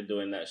after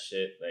doing that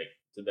shit, like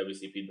to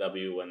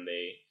WCPW when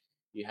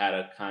you had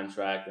a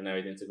contract and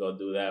everything to go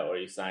do that, or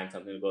you signed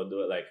something to go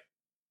do it, like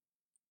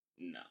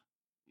no,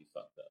 you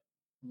fucked up.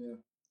 Yeah.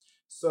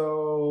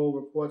 So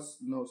reports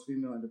knows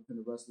female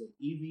independent wrestler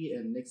Evie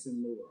and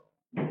Nixon Newell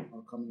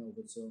are coming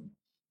over to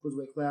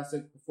Cruiserweight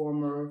Classic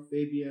performer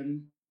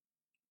Fabian.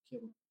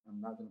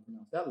 I'm not going to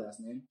pronounce that last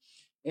name.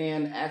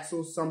 And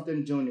Axel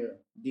something Jr.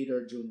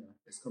 Dieter Jr.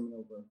 is coming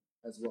over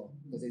as well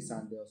because they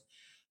signed deals.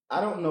 I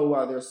don't know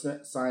why they're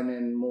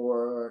signing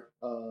more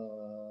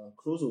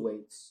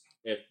cruiserweights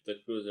if the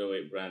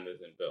cruiserweight brand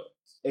isn't built.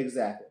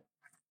 Exactly.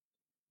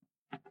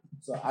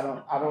 So I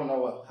don't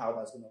know how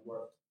that's going to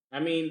work. I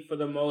mean, for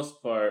the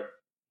most part,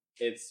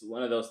 it's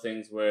one of those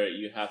things where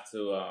you have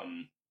to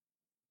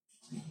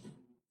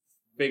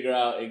figure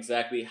out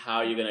exactly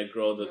how you're going to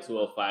grow the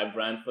 205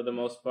 brand for the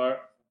most part.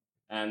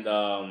 And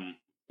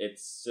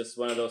it's just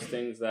one of those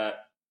things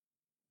that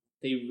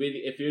they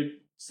really, if you're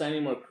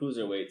signing more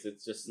cruiserweights,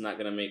 it's just not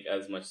going to make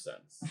as much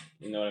sense.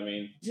 You know what I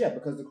mean? Yeah,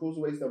 because the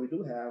cruiserweights that we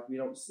do have, we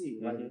don't see.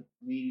 Like,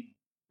 we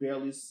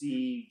barely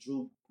see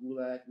Drew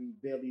Gulak. We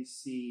barely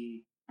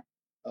see...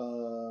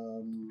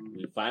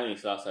 we finally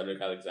saw Cedric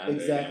Alexander.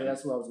 Exactly, again.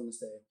 that's what I was going to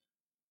say.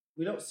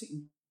 We don't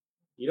see...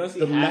 You don't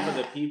see half of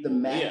the people. The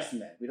Max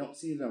Men. We don't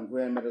see them.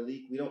 Grand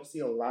Metalik. We don't see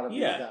a lot of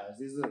these guys.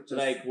 These are just...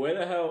 Like, where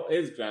the hell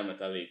is Grand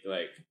Metalik?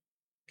 Like,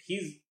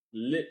 he's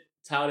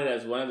touted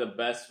as one of the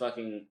best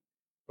fucking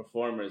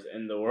performers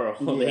in the world.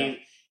 Yeah.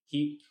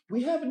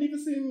 We haven't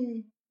even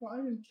seen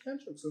Brian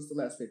Kendrick since the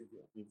last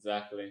pay-per-view.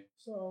 Exactly.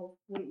 So,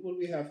 what do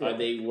we have here? Are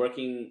they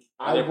working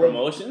other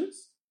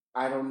promotions?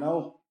 I don't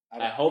know.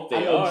 I hope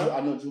they are.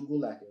 I know Drew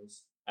Gulak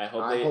is. I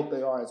hope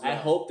they are as well. I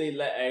hope they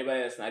let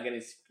everybody that's not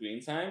getting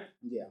screen time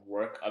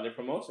work other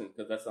promotions,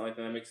 because that's the only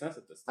thing that makes sense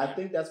at this time. I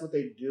think that's what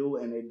they do,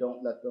 and they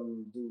don't let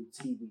them do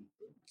TV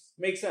things.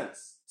 Makes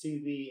sense.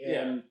 TV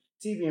and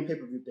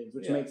pay-per-view things,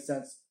 which makes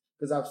sense.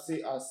 Because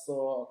I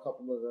saw a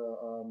couple of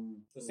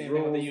the same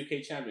thing with the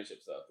UK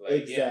Championship stuff. Like,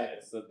 exactly.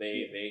 Yeah, so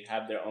they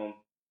have their own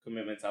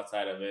commitments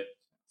outside of it.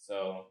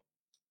 So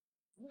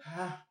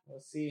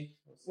we'll see.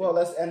 Well,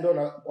 let's end on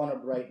a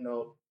bright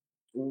note.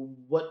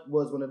 What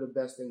was one of the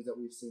best things that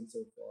we've seen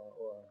so far,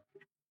 or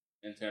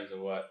in terms of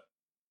what?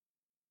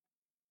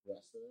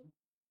 Wrestling.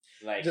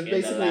 Like just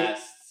in the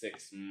last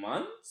 6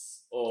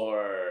 months,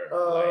 or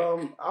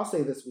I'll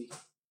say this week.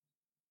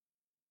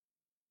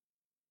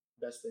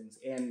 Best things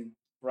and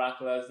Brock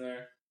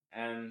Lesnar,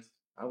 and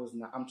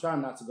I'm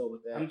trying not to go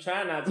with that. I'm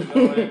trying not to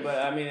go with it,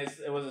 but I mean,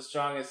 it was the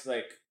strongest.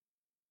 Like,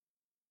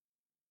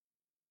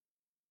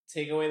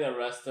 take away the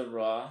rest of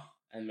Raw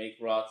and make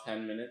Raw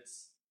 10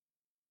 minutes.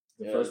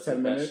 The first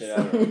 10 minutes?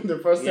 The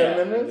first 10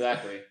 minutes?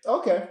 Exactly.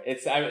 Okay.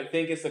 I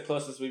think it's the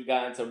closest we've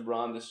gotten to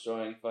Braun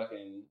destroying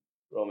fucking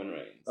Roman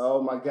Reigns.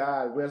 Oh my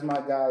God. Where's my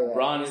guy at?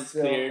 Braun is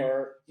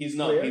cleared. He's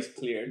cleared. He's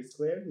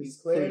cleared? He's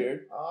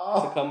cleared?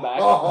 To come back.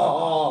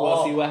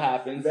 We'll see what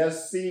happens.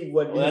 Let's see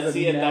what let's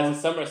see if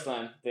that's a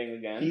SummerSlam thing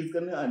again. He's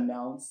going to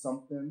announce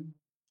something.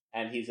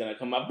 And he's going to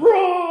come up,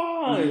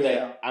 Braun! He's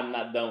like, I'm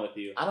not done with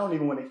you. I don't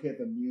even want to hear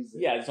the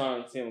music. Yeah, I just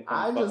want to see him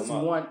come I just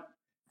want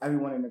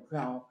everyone in the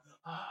crowd...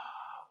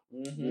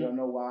 We don't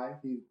know why,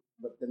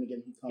 but then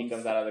again, he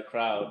comes out of the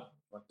crowd.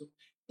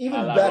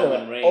 Even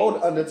better,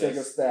 old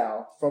Undertaker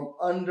style, from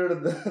under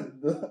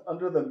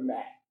the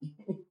mat.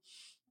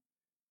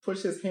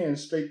 push his hand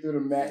straight through the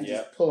mat and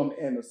just pull him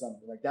in or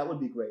something. Like, that would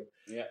be great.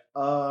 Yeah.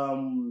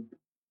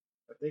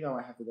 I think I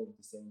might have to go with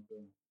the same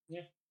thing.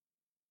 Yeah.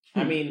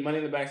 I mean, Money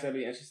in the Bank's going to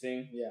be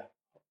interesting. Yeah.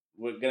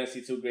 We're going to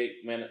see two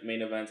great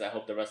main events. I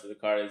hope the rest of the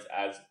card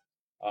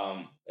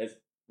is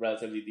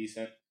relatively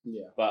decent.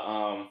 Yeah.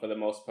 But for the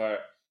most part,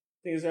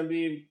 I think it's going to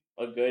be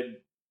a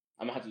good...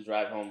 I'm going to have to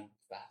drive home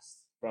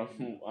fast from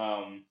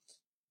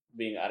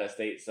being out of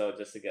state, so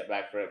just to get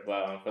back for it.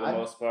 But for the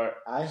most part,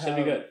 it should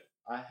be good.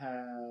 I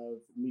have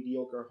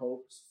mediocre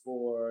hopes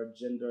for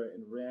Jinder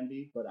and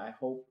Randy, but I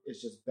hope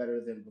it's just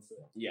better than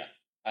before. Yeah.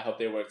 I hope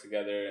they work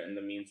together in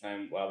the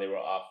meantime while they were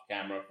off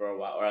camera for a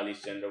while, or at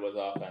least Jinder was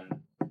off,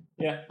 and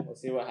yeah, we'll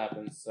see what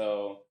happens.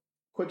 So,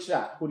 quick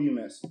shot. Who do you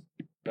miss?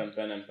 Pem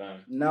Pem and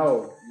Pem.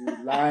 No,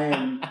 you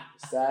lying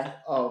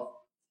sack of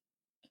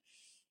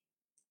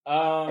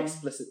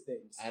explicit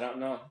things. I don't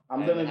know.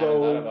 I'm gonna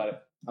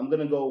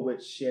go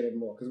with Shannon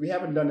Moore because we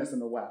haven't done this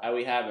in a while.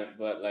 We haven't,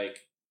 but like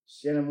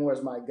Shannon Moore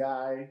is my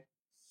guy.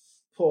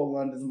 Paul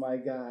London's my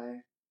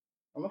guy.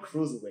 I'm a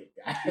cruiserweight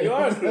guy. You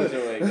are a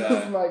cruiserweight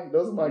guy.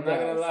 those are my I'm guys. not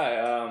gonna lie.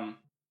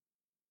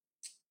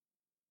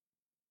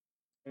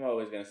 I'm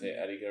always gonna say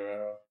Eddie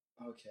Guerrero.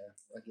 Okay,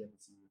 I give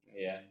it to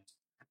you. Yeah.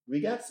 We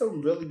got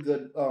some really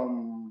good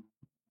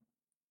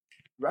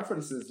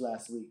references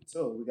last week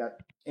too. We got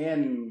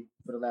and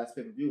for the last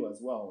pay-per-view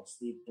as well.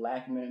 Steve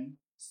Blackman,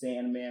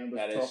 Sandman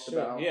was talked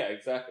about. Yeah,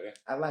 exactly.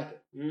 I like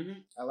it. Mm-hmm.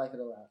 I like it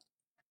a lot.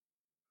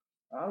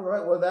 All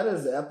right, well that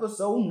is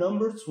episode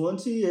number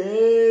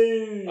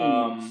 28.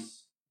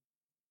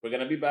 We're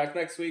gonna be back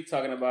next week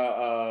talking about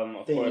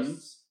of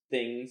course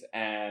things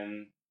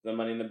and the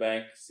Money in the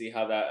Bank. See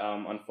how that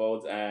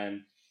unfolds.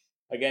 And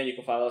again, you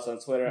can follow us on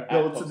Twitter.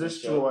 Built to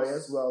Destroy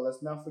as well.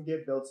 Let's not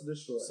forget Built to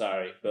Destroy.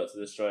 Sorry, Built to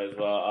Destroy as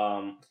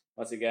well.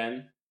 Once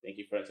again, thank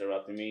you for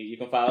interrupting me. You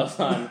can follow us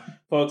on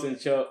Pokes and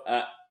Choke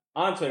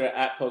on Twitter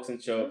at Pokes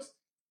and Chokes.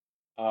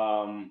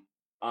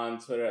 On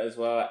Twitter as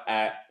well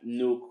at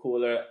New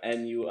Cooler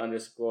NU_KEWLA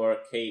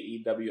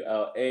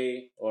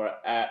or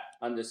at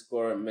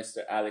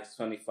 _Mr. Alex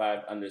 25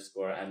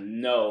 _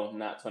 and no,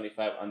 not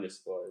 25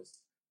 underscores.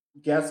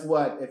 Guess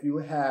what? If you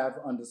have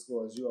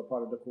underscores, you are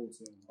part of the cool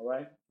team. All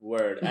right.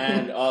 Word.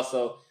 And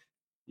also,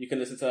 you can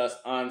listen to us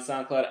on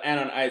SoundCloud and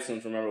on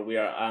iTunes. Remember, we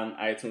are on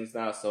iTunes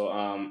now, so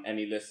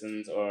any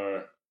listens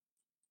or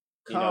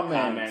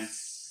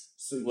comments,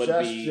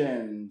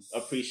 suggestions would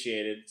be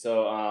appreciated.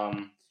 So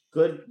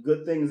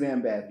good things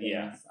and bad things.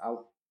 Yeah.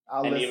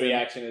 I'll any listen.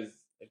 Reaction is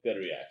a good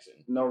reaction.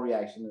 No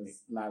reaction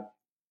is not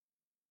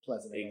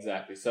pleasant.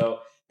 Exactly.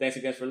 So thanks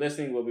again for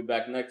listening. We'll be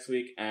back next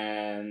week,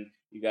 and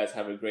you guys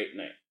have a great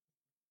night.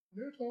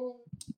 Good talk.